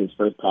literally his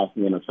first pass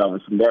in the NFL.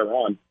 And from there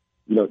on,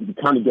 you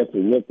kind of get to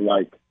look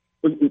like.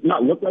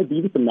 Not look like, but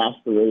you get to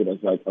masquerade as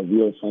like a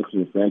real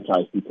functioning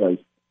franchise because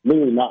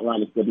literally Matt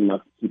Ryan is good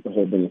enough to keep the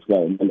whole thing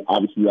afloat. And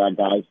obviously you had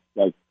guys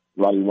like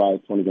Roddy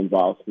White, Tony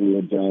Gonzalez,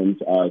 Julio Jones,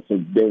 so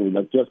they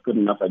were just good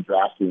enough at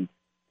drafting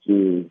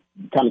to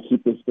kind of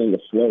keep this thing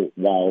afloat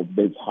while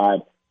they've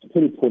had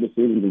pretty poor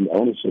decisions in the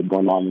ownership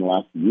going on in the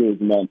last few years.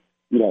 And then,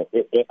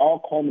 it all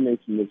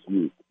culminates in this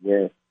week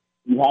where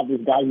you have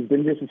this guy who's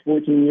been here for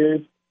 14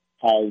 years,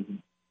 has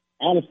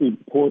honestly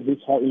poured his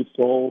heart and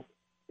soul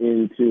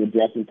into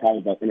addressing kind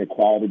of that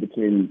inequality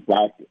between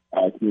black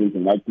communities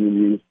and white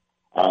communities,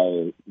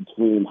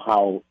 between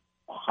how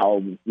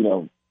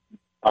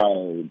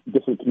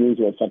different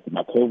communities are affected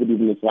by COVID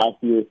even this last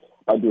year,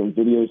 by doing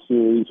video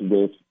series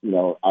with,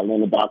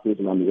 Atlanta doctors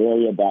around the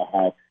area about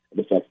how it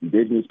affects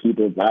indigenous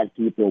people, black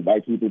people,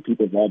 white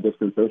people of all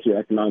different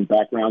socioeconomic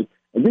backgrounds.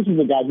 And this is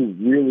a guy who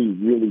really,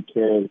 really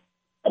cares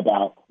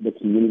about the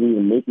community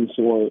and making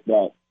sure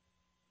that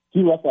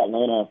he left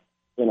Atlanta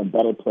in a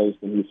better place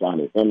than he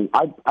found it. And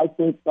I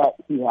think that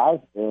he has.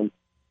 And,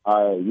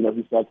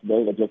 he said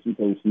today that just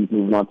because he's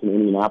moving on to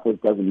Indianapolis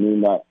doesn't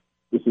mean that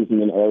this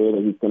isn't an area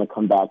that he's going to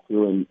come back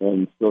to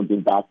and still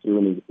give back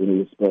to in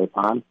his spare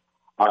time.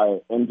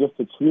 And just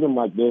to treat him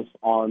like this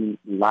on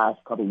the last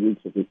couple of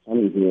weeks of his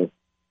tenure here,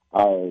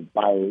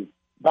 by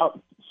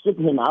about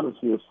shipping him out of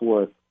here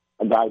for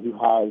a guy who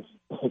has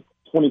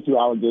 22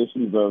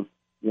 allegations of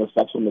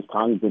sexual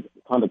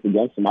misconduct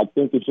against him, I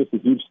think it's just a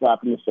huge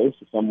slap in the face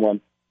for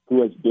someone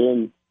who has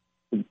been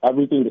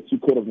everything that you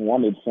could have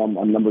wanted from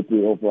a number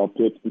 3 overall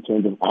pick in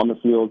terms of on the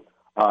field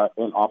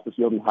and off the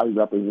field and how he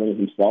represented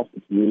himself, the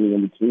community,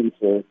 and the team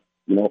for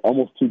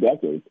almost 2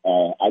 decades.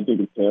 I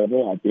think it's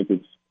terrible. I think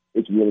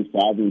it's really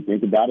sad when you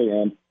think about it.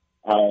 And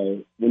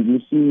when you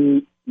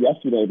see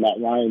yesterday Matt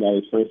Ryan at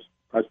his first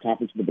press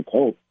conference with the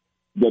Colts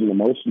getting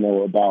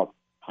emotional about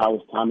how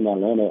his time in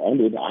Atlanta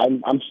ended,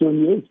 I'm sure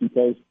he is,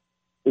 because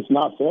it's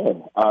not fair.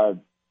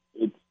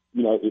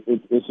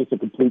 It's just a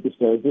complete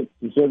disservice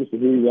to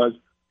who he was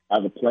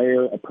as a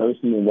player, a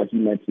person, and what he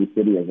meant to the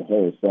city as a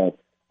whole. So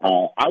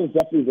I was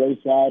definitely very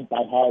sad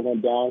by how it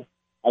went down.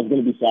 I was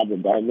going to be sad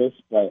regardless,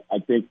 but I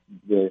think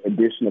the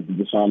addition of the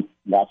Deshaun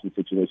Watson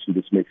situation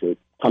just makes it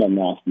kind of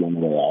nasty on the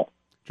way out.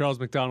 Charles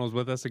McDonald's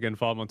with us. Again,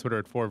 follow him on Twitter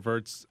at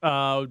 4Verts.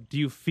 Do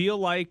you feel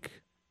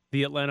like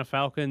the Atlanta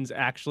Falcons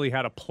actually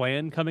had a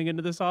plan coming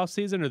into this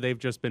offseason, or they've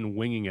just been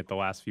winging it the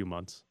last few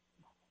months?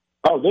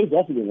 Oh, they've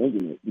definitely been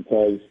winging it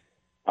because,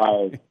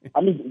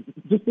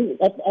 just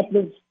at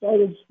the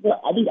start of,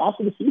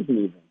 after the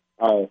season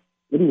even.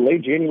 Maybe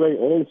late January,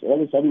 early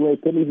February,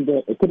 it couldn't even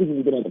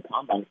been at the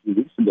combine a few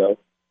weeks ago,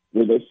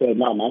 where they said,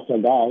 no, that's our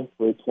guy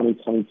for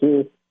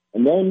 2022.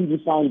 And then you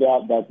find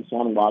out that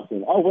Deshaun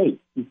Watson, oh,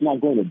 wait, he's not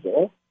going to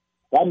jail?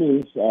 That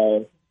means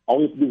all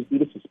we have to do is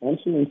beat a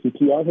suspension and some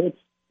PR hits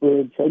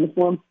for trading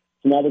for him.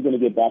 So now they're going to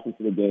get back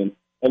into the game.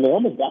 And they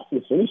almost got to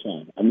the finish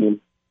line. I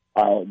mean,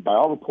 by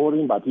all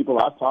reporting, by people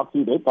I've talked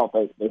to, they thought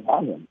they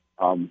had him.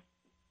 And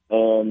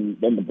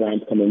then the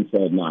Browns come in and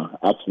said, nah,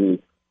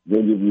 actually,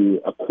 we'll give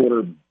you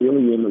 $250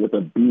 million with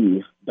a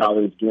B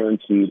dollars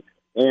guaranteed,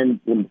 and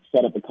we'll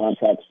set up a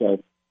contract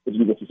so if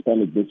you get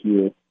suspended this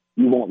year,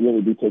 you won't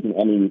really be taking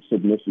any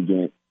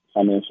significant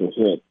financial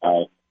hit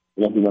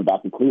when he went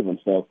back to Cleveland.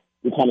 So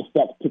we kind of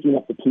stepped picking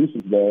up the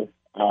pieces there,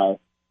 and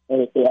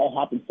it all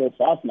happened so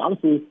fast. And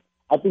honestly,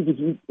 I think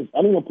if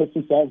anyone puts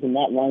themselves in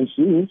Matt Ryan's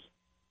shoes,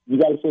 you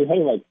got to say, hey,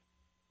 like,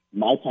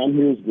 my time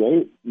here is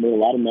great. There are a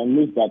lot of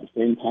memories, but at the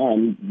same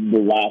time, the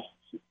last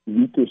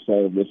week or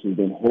so of this has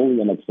been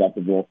wholly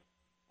unacceptable.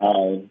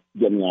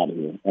 Get me out of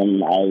here,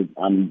 and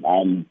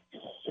I'm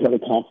fairly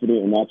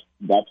confident, and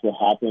that's what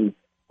happened.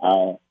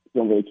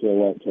 Don't really care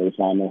what Terry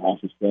Simon has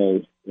to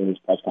say in his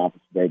press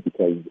conference today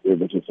because it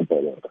was just a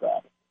bit of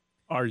crap.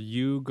 Are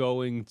you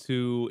going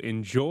to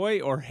enjoy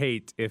or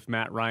hate if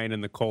Matt Ryan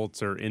and the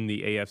Colts are in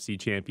the AFC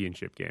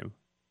Championship game?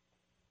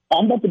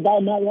 I'm about to buy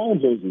a Matt Ryan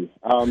jersey.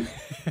 I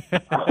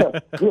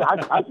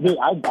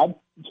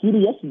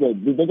tweeted yesterday.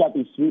 They got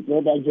these sweet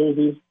throwback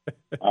jerseys.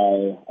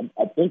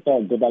 I think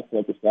they'll go back to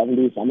like the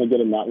 70s. I'm going to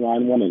get a Matt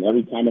Ryan one, and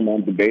every time I'm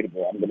on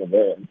Debatable, I'm going to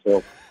wear it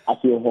until I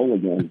feel whole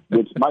again,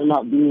 which might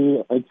not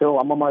be until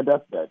I'm on my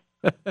deathbed.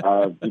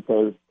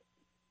 Because,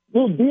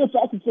 dude, being a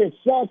Falcons fan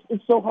sucks.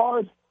 It's so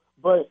hard,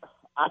 but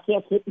I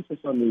can't pick it for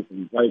some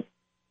reason. Like,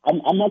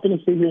 I'm not going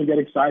to sit here and get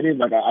excited.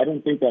 Like, I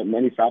don't think that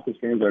many Falcons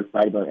fans are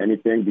excited about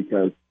anything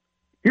because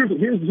here's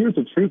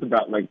the truth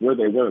about, like, where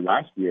they were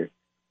last year.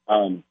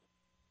 They're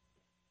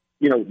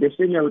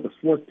sitting there with the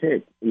 4th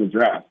pick in the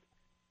draft,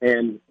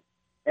 and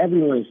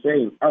everyone is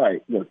saying, all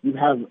right, look, you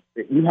have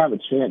a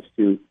chance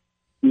to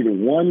either,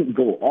 one,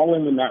 go all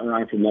in with Matt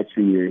Ryan for the next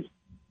few years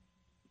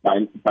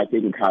by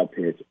taking Kyle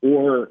Pitts,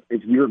 or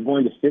if you're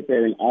going to sit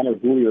there and honor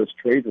Julio's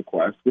trade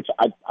request, which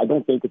I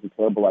don't think is a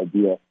terrible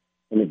idea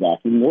in a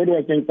vacuum, nor do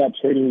I think that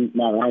trading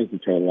Matt Ryan is a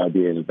terrible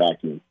idea in a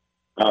vacuum.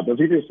 But if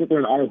you're going to sit there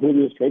and honor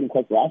Julio's trade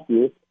request last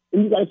year,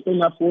 then you got to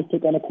spend that 4th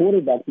pick on a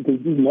quarterback because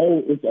you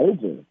know it's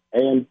over.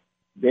 And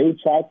they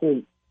tried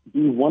to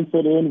be 1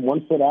 foot in,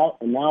 1 foot out,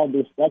 and now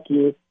they're stuck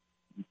here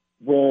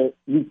where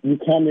you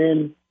come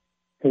in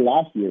to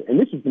last year. And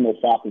this is the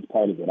most Falcons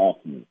part of it all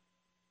to me.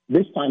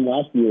 This time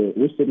last year,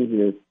 we're sitting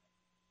here,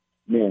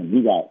 man,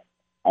 we got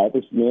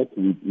Arthur Smith,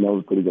 who we know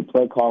is a pretty good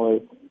play caller.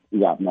 We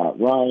got Matt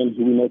Ryan,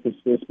 who we know can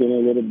spin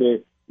a little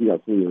bit. We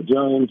got Julio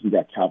Jones. We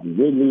got Calvin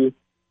Ridley.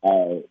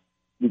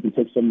 we can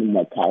take someone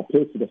like Kyle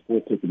Pitts with the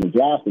 4th pick in the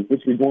draft. And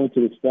if you're going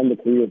to extend the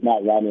career of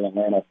Matt Ryan in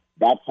Atlanta,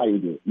 that's how you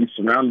do it. You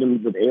surround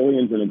him with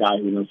aliens and a guy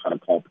who knows how to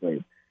call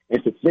plays.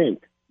 And to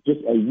think,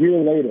 just a year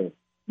later,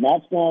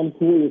 Matt's gone,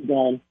 Julio's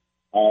gone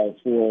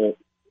for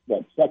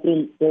what,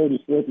 2nd, 3rd, and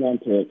 4th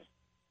round picks,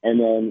 and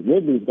then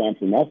Ridley's gone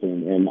for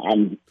nothing. And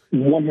I'm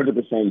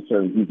 100%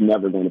 certain he's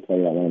never going to play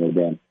in Atlanta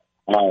again.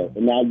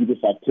 And now you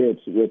just have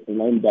Pitts with the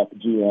lame duck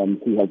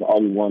GM who has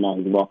already worn out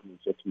his welcome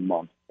in 15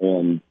 months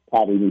and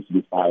probably needs to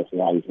be fired for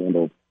how he's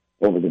handled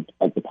over the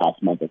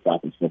past month of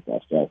Falcons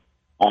football. So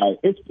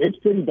it's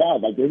pretty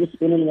bad. Like, they're just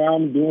spinning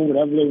around and doing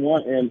whatever they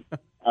want. And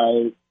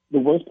the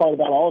worst part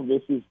about all of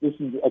this is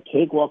a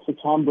cakewalk for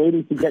Tom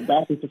Brady to get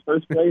back into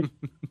first place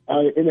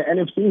in the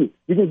NFC.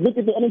 Because look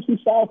at the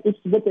NFC South. It's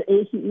what the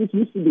AFC East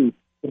used to be.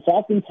 The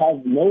Falcons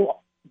have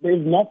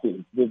there's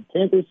nothing. The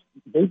Panthers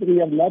basically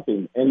have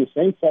nothing. And the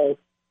Saints are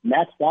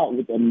maxed out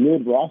with a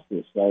mid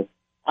roster. So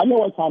I know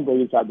why Tom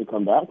Brady tried to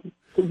come back.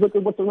 Because look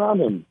at what's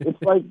around him.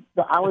 It's like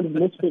the island of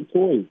misfit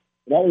toys.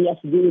 And all he has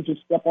to do is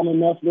just step on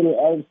enough little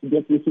elves to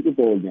get to the Super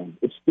Bowl again.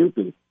 It's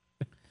stupid.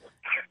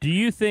 Do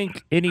you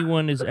think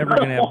anyone's ever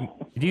going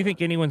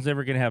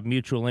to have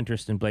mutual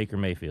interest in Baker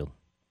Mayfield?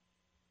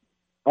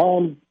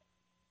 I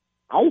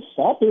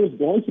thought there was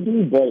going to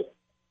be, but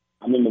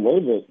I mean, the way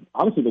the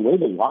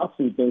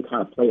Watson thing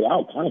kind of played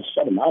out kind of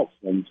shut him out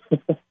from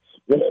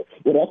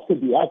what else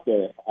could be out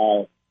there.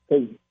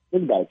 Because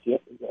think about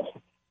it.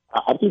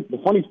 I think the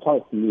funniest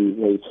part to me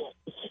was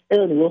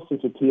Aaron Wilson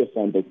for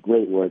TSN did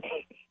great work.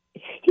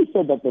 He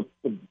said that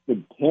the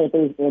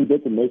Panthers and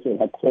Baker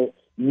Mayfield had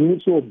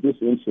mutual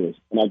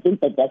disinterest, and I think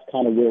that's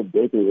kind of where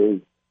Baker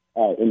is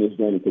in this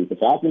game. Because the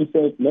Falcons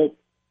said, nope,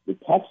 the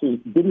Texans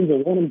didn't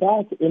even run him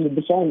back in the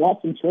Deshaun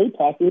Watson trade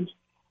package.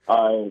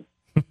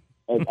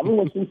 And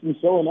everyone seems to be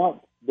showing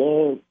up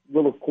their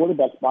little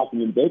quarterback spots,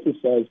 and then Baker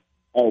says,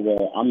 oh,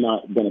 well, I'm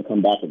not going to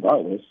come back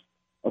regardless.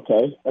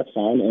 Okay, that's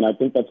fine. And I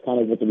think that's kind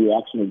of what the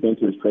reaction has been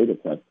to his trade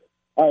request.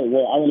 All right,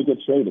 well, I want to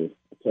get traded.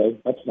 Okay,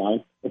 that's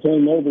fine. It's only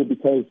notable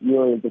because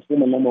you're the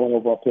former number 1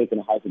 overall pick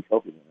and a Heisman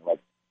Trophy winner.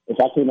 Like, if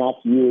I came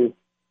out to you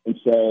and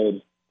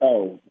said,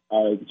 oh,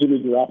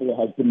 Jimmy Garoppolo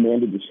has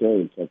demanded the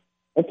trade, it's like,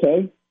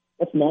 okay,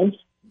 that's nice.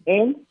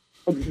 And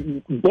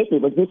Baker,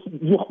 like this,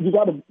 you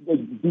got to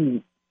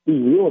be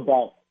real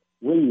about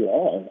where you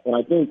are. And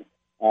I think,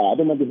 I don't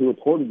remember who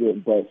reported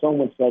it, but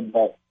someone said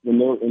that when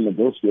they were in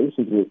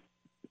negotiations with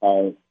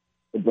the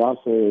Browns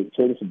for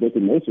trading for Baker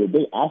Mayfield,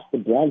 they asked the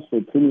Browns for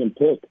a premium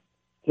pick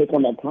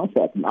on that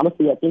contract. And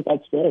honestly, I think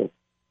that's fair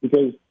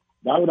because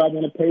why would I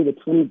want to pay the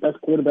 20th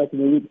best quarterback in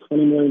the league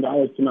 $20 million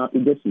to not be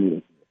good for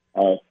me?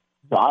 So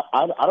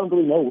I don't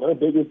really know where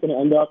Baker's going to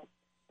end up.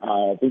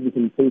 I think we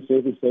can pretty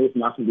safely say it's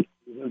not going to be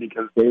season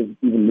because they've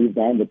even moved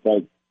on with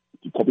like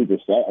Jacoby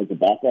Brissett as a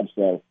backup.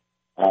 So,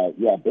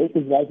 yeah,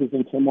 Baker's life is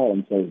in turmoil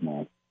and so is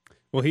mine.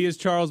 Well, he is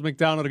Charles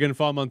McDonald. Again,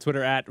 follow him on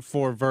Twitter at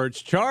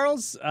 4Verge.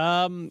 Charles,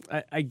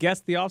 I guess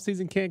the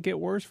offseason can't get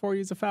worse for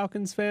you as a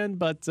Falcons fan,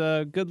 but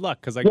good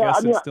luck because I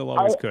guess it still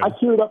always could. I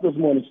queued up this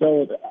morning,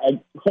 so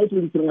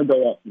hopefully we can only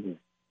go up.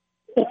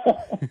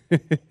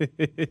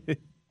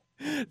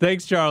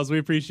 Thanks, Charles. We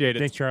appreciate it.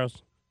 Thanks,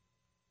 Charles.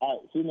 All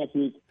right, see you next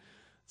week.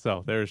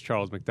 So there's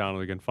Charles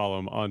McDonald. Again, follow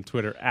him on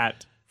Twitter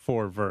at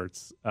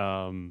 4Verts.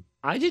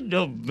 I didn't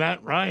know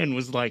Matt Ryan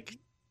was like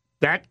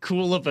that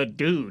cool of a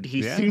dude.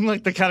 He seemed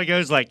like the kind of guy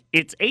who's like,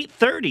 it's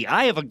 8:30.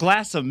 I have a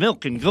glass of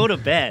milk and go to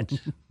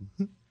bed.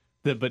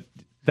 But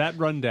that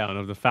rundown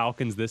of the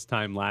Falcons this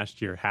time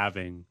last year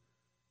having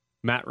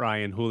Matt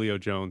Ryan, Julio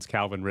Jones,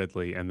 Calvin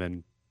Ridley, and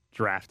then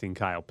drafting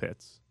Kyle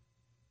Pitts.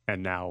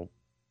 And now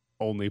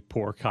only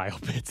poor Kyle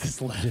Pitts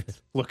is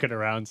left looking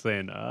around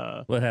saying,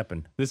 what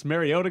happened? This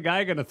Mariota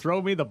guy going to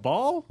throw me the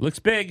ball? Looks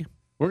big.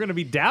 We're going to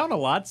be down a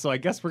lot, so I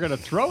guess we're going to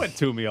throw it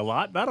to me a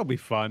lot. That'll be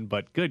fun,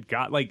 but good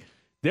God.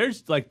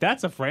 There's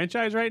that's a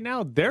franchise right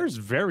now. There's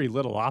very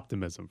little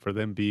optimism for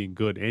them being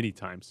good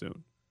anytime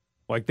soon.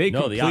 They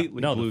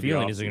completely blew the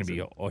feeling is going to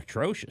be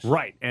atrocious.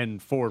 Right,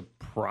 and for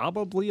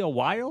probably a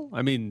while.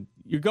 I mean,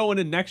 you're going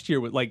in next year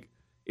with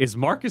is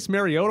Marcus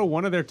Mariota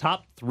one of their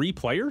top 3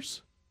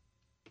 players?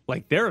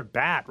 They're a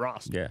bad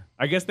roster. Yeah.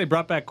 I guess they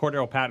brought back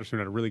Cordell Patterson,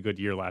 had a really good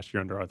year last year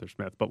under Arthur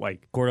Smith, but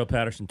Cordell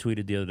Patterson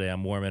tweeted the other day,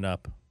 I'm warming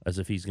up as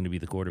if he's going to be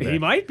the quarterback. He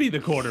might be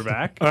the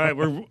quarterback. All right,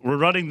 we're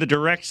running the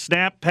direct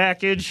snap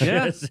package.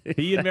 Yes.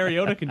 He and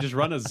Mariota can just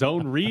run a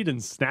zone read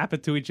and snap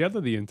it to each other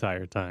the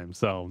entire time.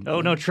 So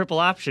oh no, triple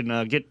option.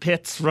 Get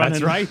Pitts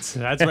running.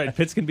 That's right.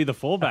 Pitts can be the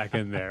fullback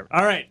in there.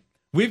 All right.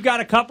 We've got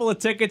a couple of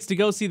tickets to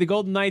go see the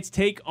Golden Knights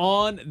take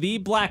on the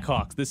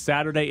Blackhawks this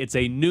Saturday. It's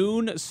a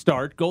noon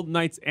start. Golden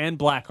Knights and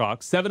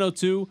Blackhawks.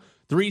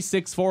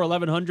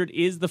 702-364-1100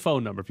 is the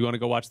phone number. If you want to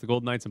go watch the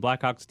Golden Knights and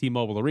Blackhawks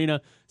T-Mobile Arena,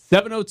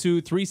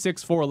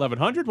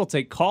 702-364-1100. We'll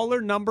take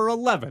caller number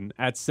 11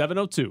 at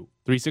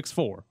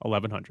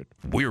 702-364-1100.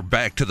 We're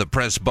back to the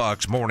Press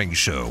Box Morning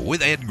Show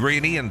with Ed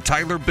Graney and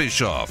Tyler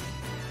Bischoff.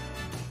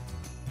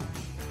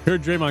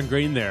 Heard Draymond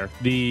Green there.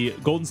 The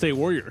Golden State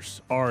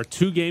Warriors are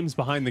 2 games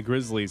behind the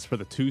Grizzlies for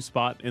the 2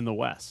 spot in the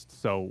West.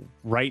 So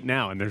right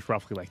now, and there's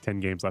roughly like 10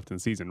 games left in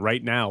the season,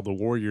 right now the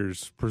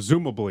Warriors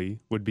presumably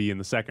would be in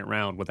the second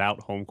round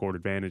without home court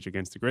advantage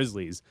against the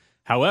Grizzlies.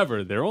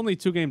 However, they're only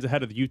 2 games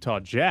ahead of the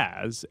Utah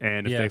Jazz,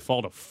 and if they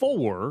fall to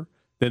 4,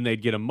 then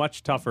they'd get a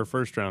much tougher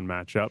first-round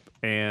matchup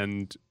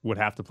and would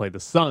have to play the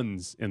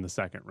Suns in the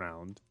second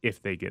round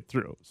if they get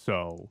through.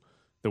 So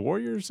the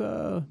Warriors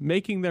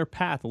making their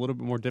path a little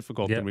bit more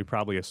difficult than we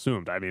probably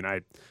assumed. I mean,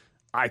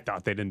 I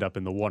thought they'd end up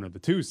in the 1 or the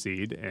 2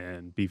 seed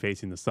and be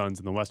facing the Suns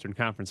in the Western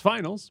Conference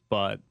Finals,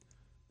 but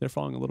they're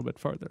falling a little bit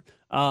further.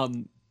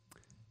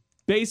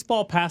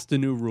 Baseball passed a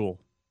new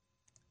rule,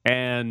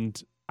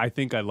 and I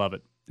think I love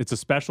it. It's a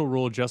special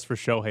rule just for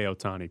Shohei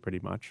Ohtani, pretty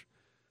much.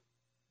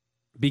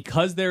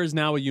 Because there is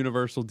now a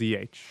universal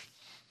DH,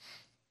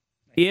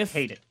 if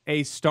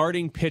a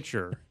starting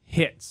pitcher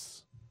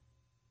hits,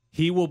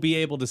 he will be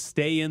able to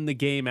stay in the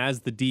game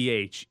as the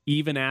DH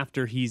even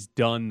after he's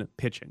done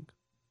pitching.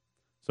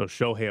 So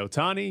Shohei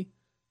Ohtani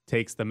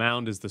takes the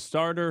mound as the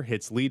starter,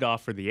 hits leadoff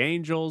for the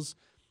Angels.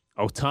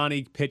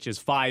 Ohtani pitches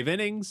 5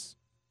 innings,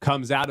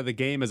 comes out of the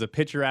game as a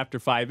pitcher after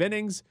 5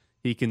 innings.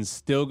 He can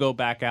still go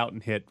back out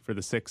and hit for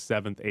the 6th,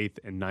 7th, 8th,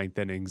 and 9th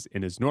innings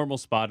in his normal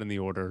spot in the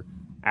order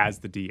as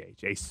the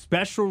DH. A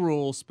special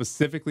rule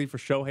specifically for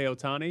Shohei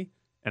Ohtani,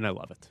 and I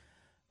love it.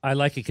 I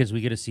like it because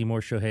we get to see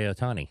more Shohei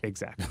Ohtani.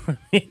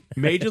 Exactly.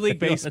 Major League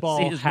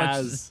Baseball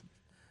has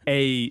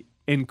a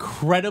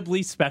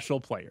incredibly special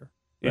player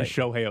in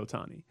Shohei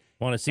Ohtani.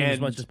 Want to see him as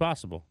much as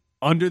possible.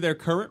 Under their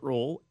current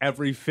rule,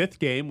 every 5th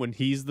game when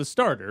he's the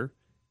starter,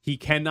 he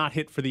cannot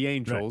hit for the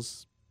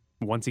Angels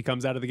once he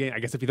comes out of the game. I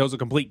guess if he throws a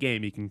complete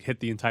game, he can hit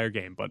the entire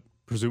game, but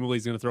presumably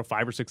he's going to throw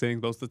 5 or 6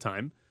 innings most of the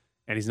time,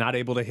 and he's not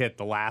able to hit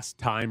the last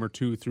time or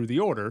 2 through the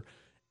order.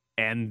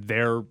 And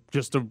they're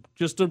just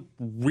a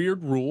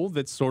weird rule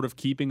that's sort of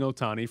keeping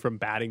Ohtani from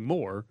batting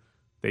more.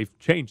 They've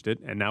changed it,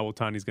 and now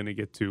Ohtani's going to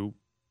get to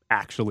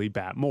actually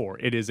bat more.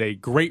 It is a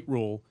great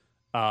rule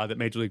that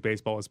Major League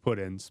Baseball has put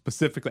in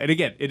specifically. And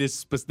again,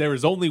 there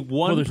is only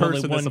one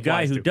person, only one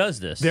guy who does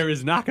this. There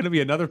is not going to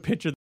be another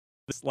pitcher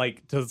that's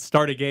like to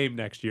start a game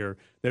next year.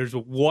 There's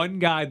one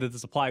guy that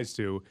this applies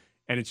to,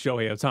 and it's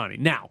Shohei Ohtani.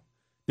 Now,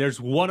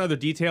 there's one other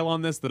detail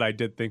on this that I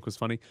did think was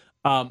funny.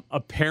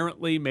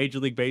 Apparently, Major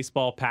League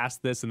Baseball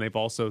passed this, and they've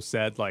also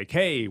said, like,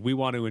 hey, we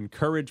want to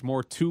encourage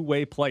more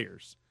two-way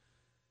players.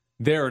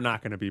 There are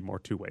not going to be more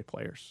two-way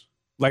players.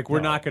 Like,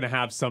 we're not going to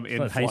have some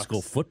influx. High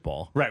school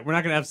football. Right. We're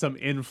not going to have some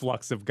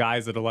influx of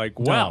guys that are like,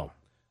 well,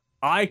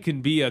 I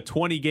can be a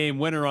 20-game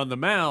winner on the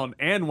mound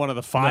and one of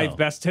the 5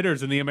 best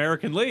hitters in the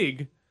American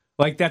League.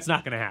 Like, that's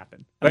not going to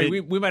happen. Right?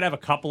 We might have a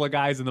couple of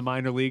guys in the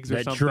minor leagues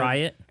or something. Try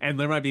it. And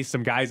there might be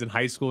some guys in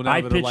high school now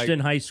I that are like... pitched in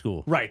high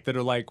school. Right, that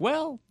are like,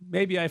 well,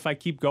 maybe if I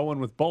keep going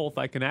with both,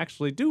 I can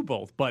actually do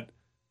both. But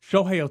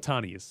Shohei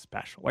Ohtani is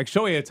special. Like,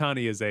 Shohei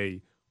Ohtani is a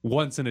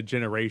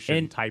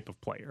once-in-a-generation type of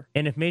player.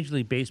 And if Major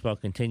League Baseball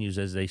continues,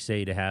 as they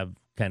say, to have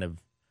kind of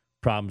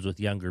problems with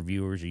younger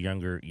viewers or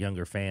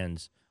younger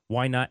fans,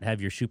 why not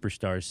have your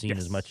superstars seen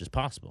as much as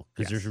possible?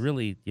 Because there's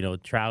really,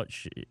 Trout,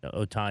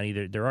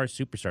 Ohtani, there are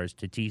superstars,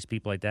 Tatis,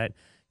 people like that.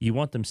 You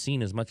want them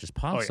seen as much as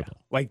possible. Oh,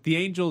 yeah. Like the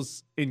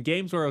Angels, in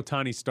games where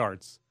Ohtani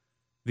starts,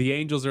 the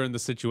Angels are in the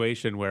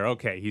situation where,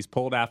 okay, he's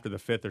pulled after the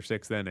 5th or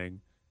 6th inning,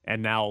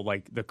 and now,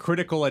 like, the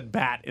critical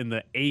at-bat in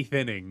the 8th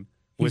inning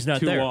with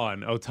 2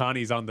 on,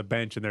 Ohtani's on the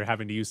bench, and they're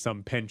having to use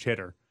some pinch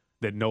hitter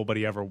that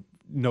nobody ever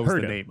knows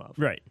the name of.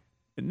 Right.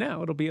 And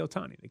now it'll be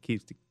Ohtani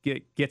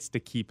that gets to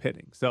keep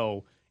hitting.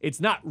 So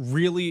it's not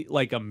really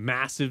like a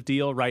massive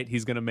deal, right?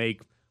 He's going to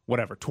make,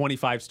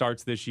 25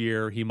 starts this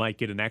year. He might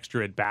get an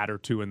extra at-bat or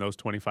 2 in those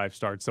 25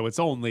 starts. So it's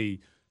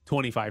only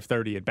 25,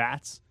 30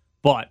 at-bats.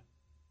 But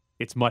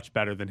it's much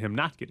better than him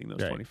not getting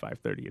those 25,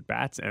 30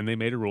 at-bats. And they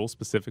made a rule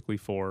specifically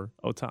for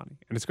Ohtani.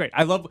 And it's great.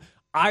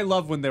 I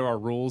love when there are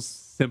rules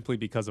simply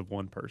because of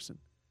one person.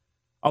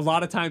 A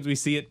lot of times we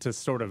see it to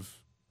sort of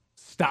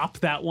stop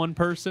that one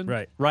person.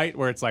 Right?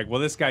 Where it's like, well,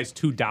 this guy's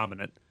too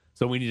dominant.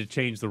 So we need to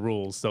change the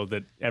rules so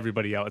that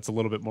everybody else, it's a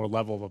little bit more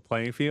level of a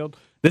playing field.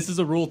 This is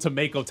a rule to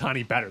make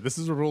Ohtani better. This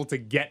is a rule to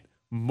get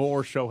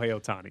more Shohei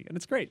Ohtani, and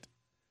it's great.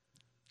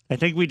 I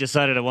think we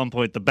decided at one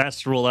point the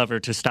best rule ever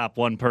to stop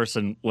one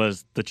person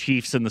was the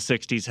Chiefs in the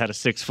 60s had a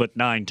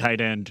 6'9"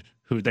 tight end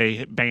who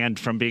they banned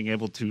from being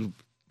able to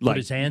put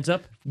his hands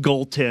up,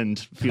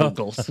 goaltend field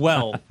goals.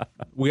 Well,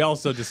 we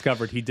also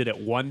discovered he did it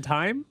one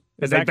time.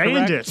 They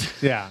banned it.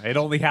 Yeah, it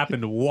only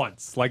happened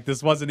once. Like,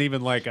 this wasn't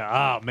even like,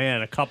 oh,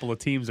 man, a couple of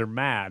teams are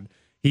mad.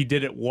 He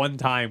did it one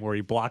time where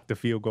he blocked the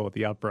field goal with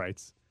the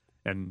uprights.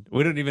 And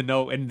we don't even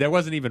know. And there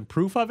wasn't even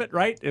proof of it,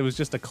 right? It was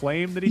just a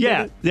claim that he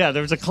did it? Yeah,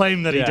 there was a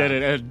claim that he did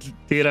it. And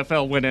the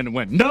NFL went in and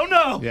went,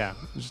 no. Yeah,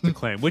 just a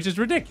claim, which is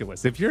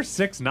ridiculous. If you're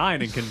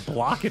 6'9" and can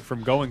block it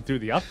from going through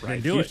the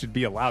uprights, you should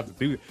be allowed to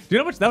do it. Do you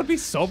know how much that would be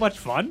so much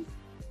fun?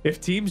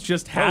 If teams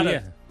just had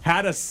a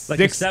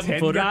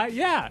 6'10" guy?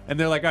 Yeah. And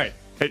they're like, all right.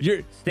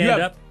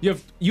 Stand up.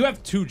 You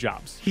have 2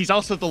 jobs. He's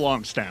also the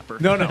long snapper.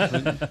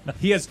 No.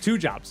 He has 2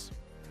 jobs.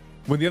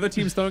 When the other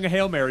team's throwing a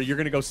Hail Mary, you're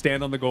going to go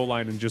stand on the goal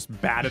line and just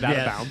bat it out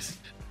of bounds.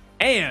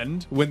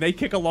 And when they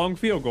kick a long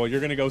field goal, you're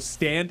going to go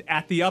stand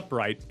at the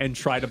upright and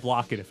try to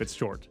block it if it's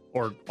short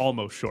or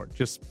almost short.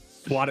 Just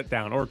swat it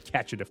down or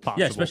catch it if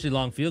possible. Yeah, especially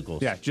long field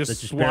goals. Yeah,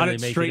 just swat it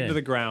straight into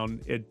the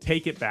ground and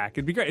take it back.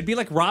 It'd be great. It'd be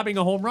like robbing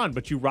a home run,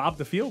 but you robbed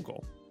the field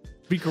goal.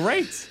 It'd be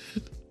great.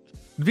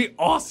 It'd be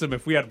awesome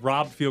if we had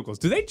robbed field goals.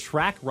 Do they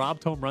track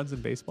robbed home runs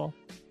in baseball?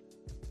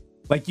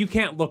 Like, you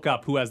can't look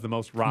up who has the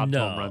most robbed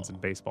home runs in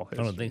baseball history.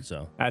 I don't think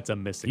so. That's a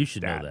missing You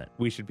should stat. know that.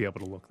 We should be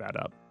able to look that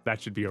up.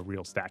 That should be a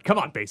real stat. Come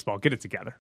on, baseball. Get it together.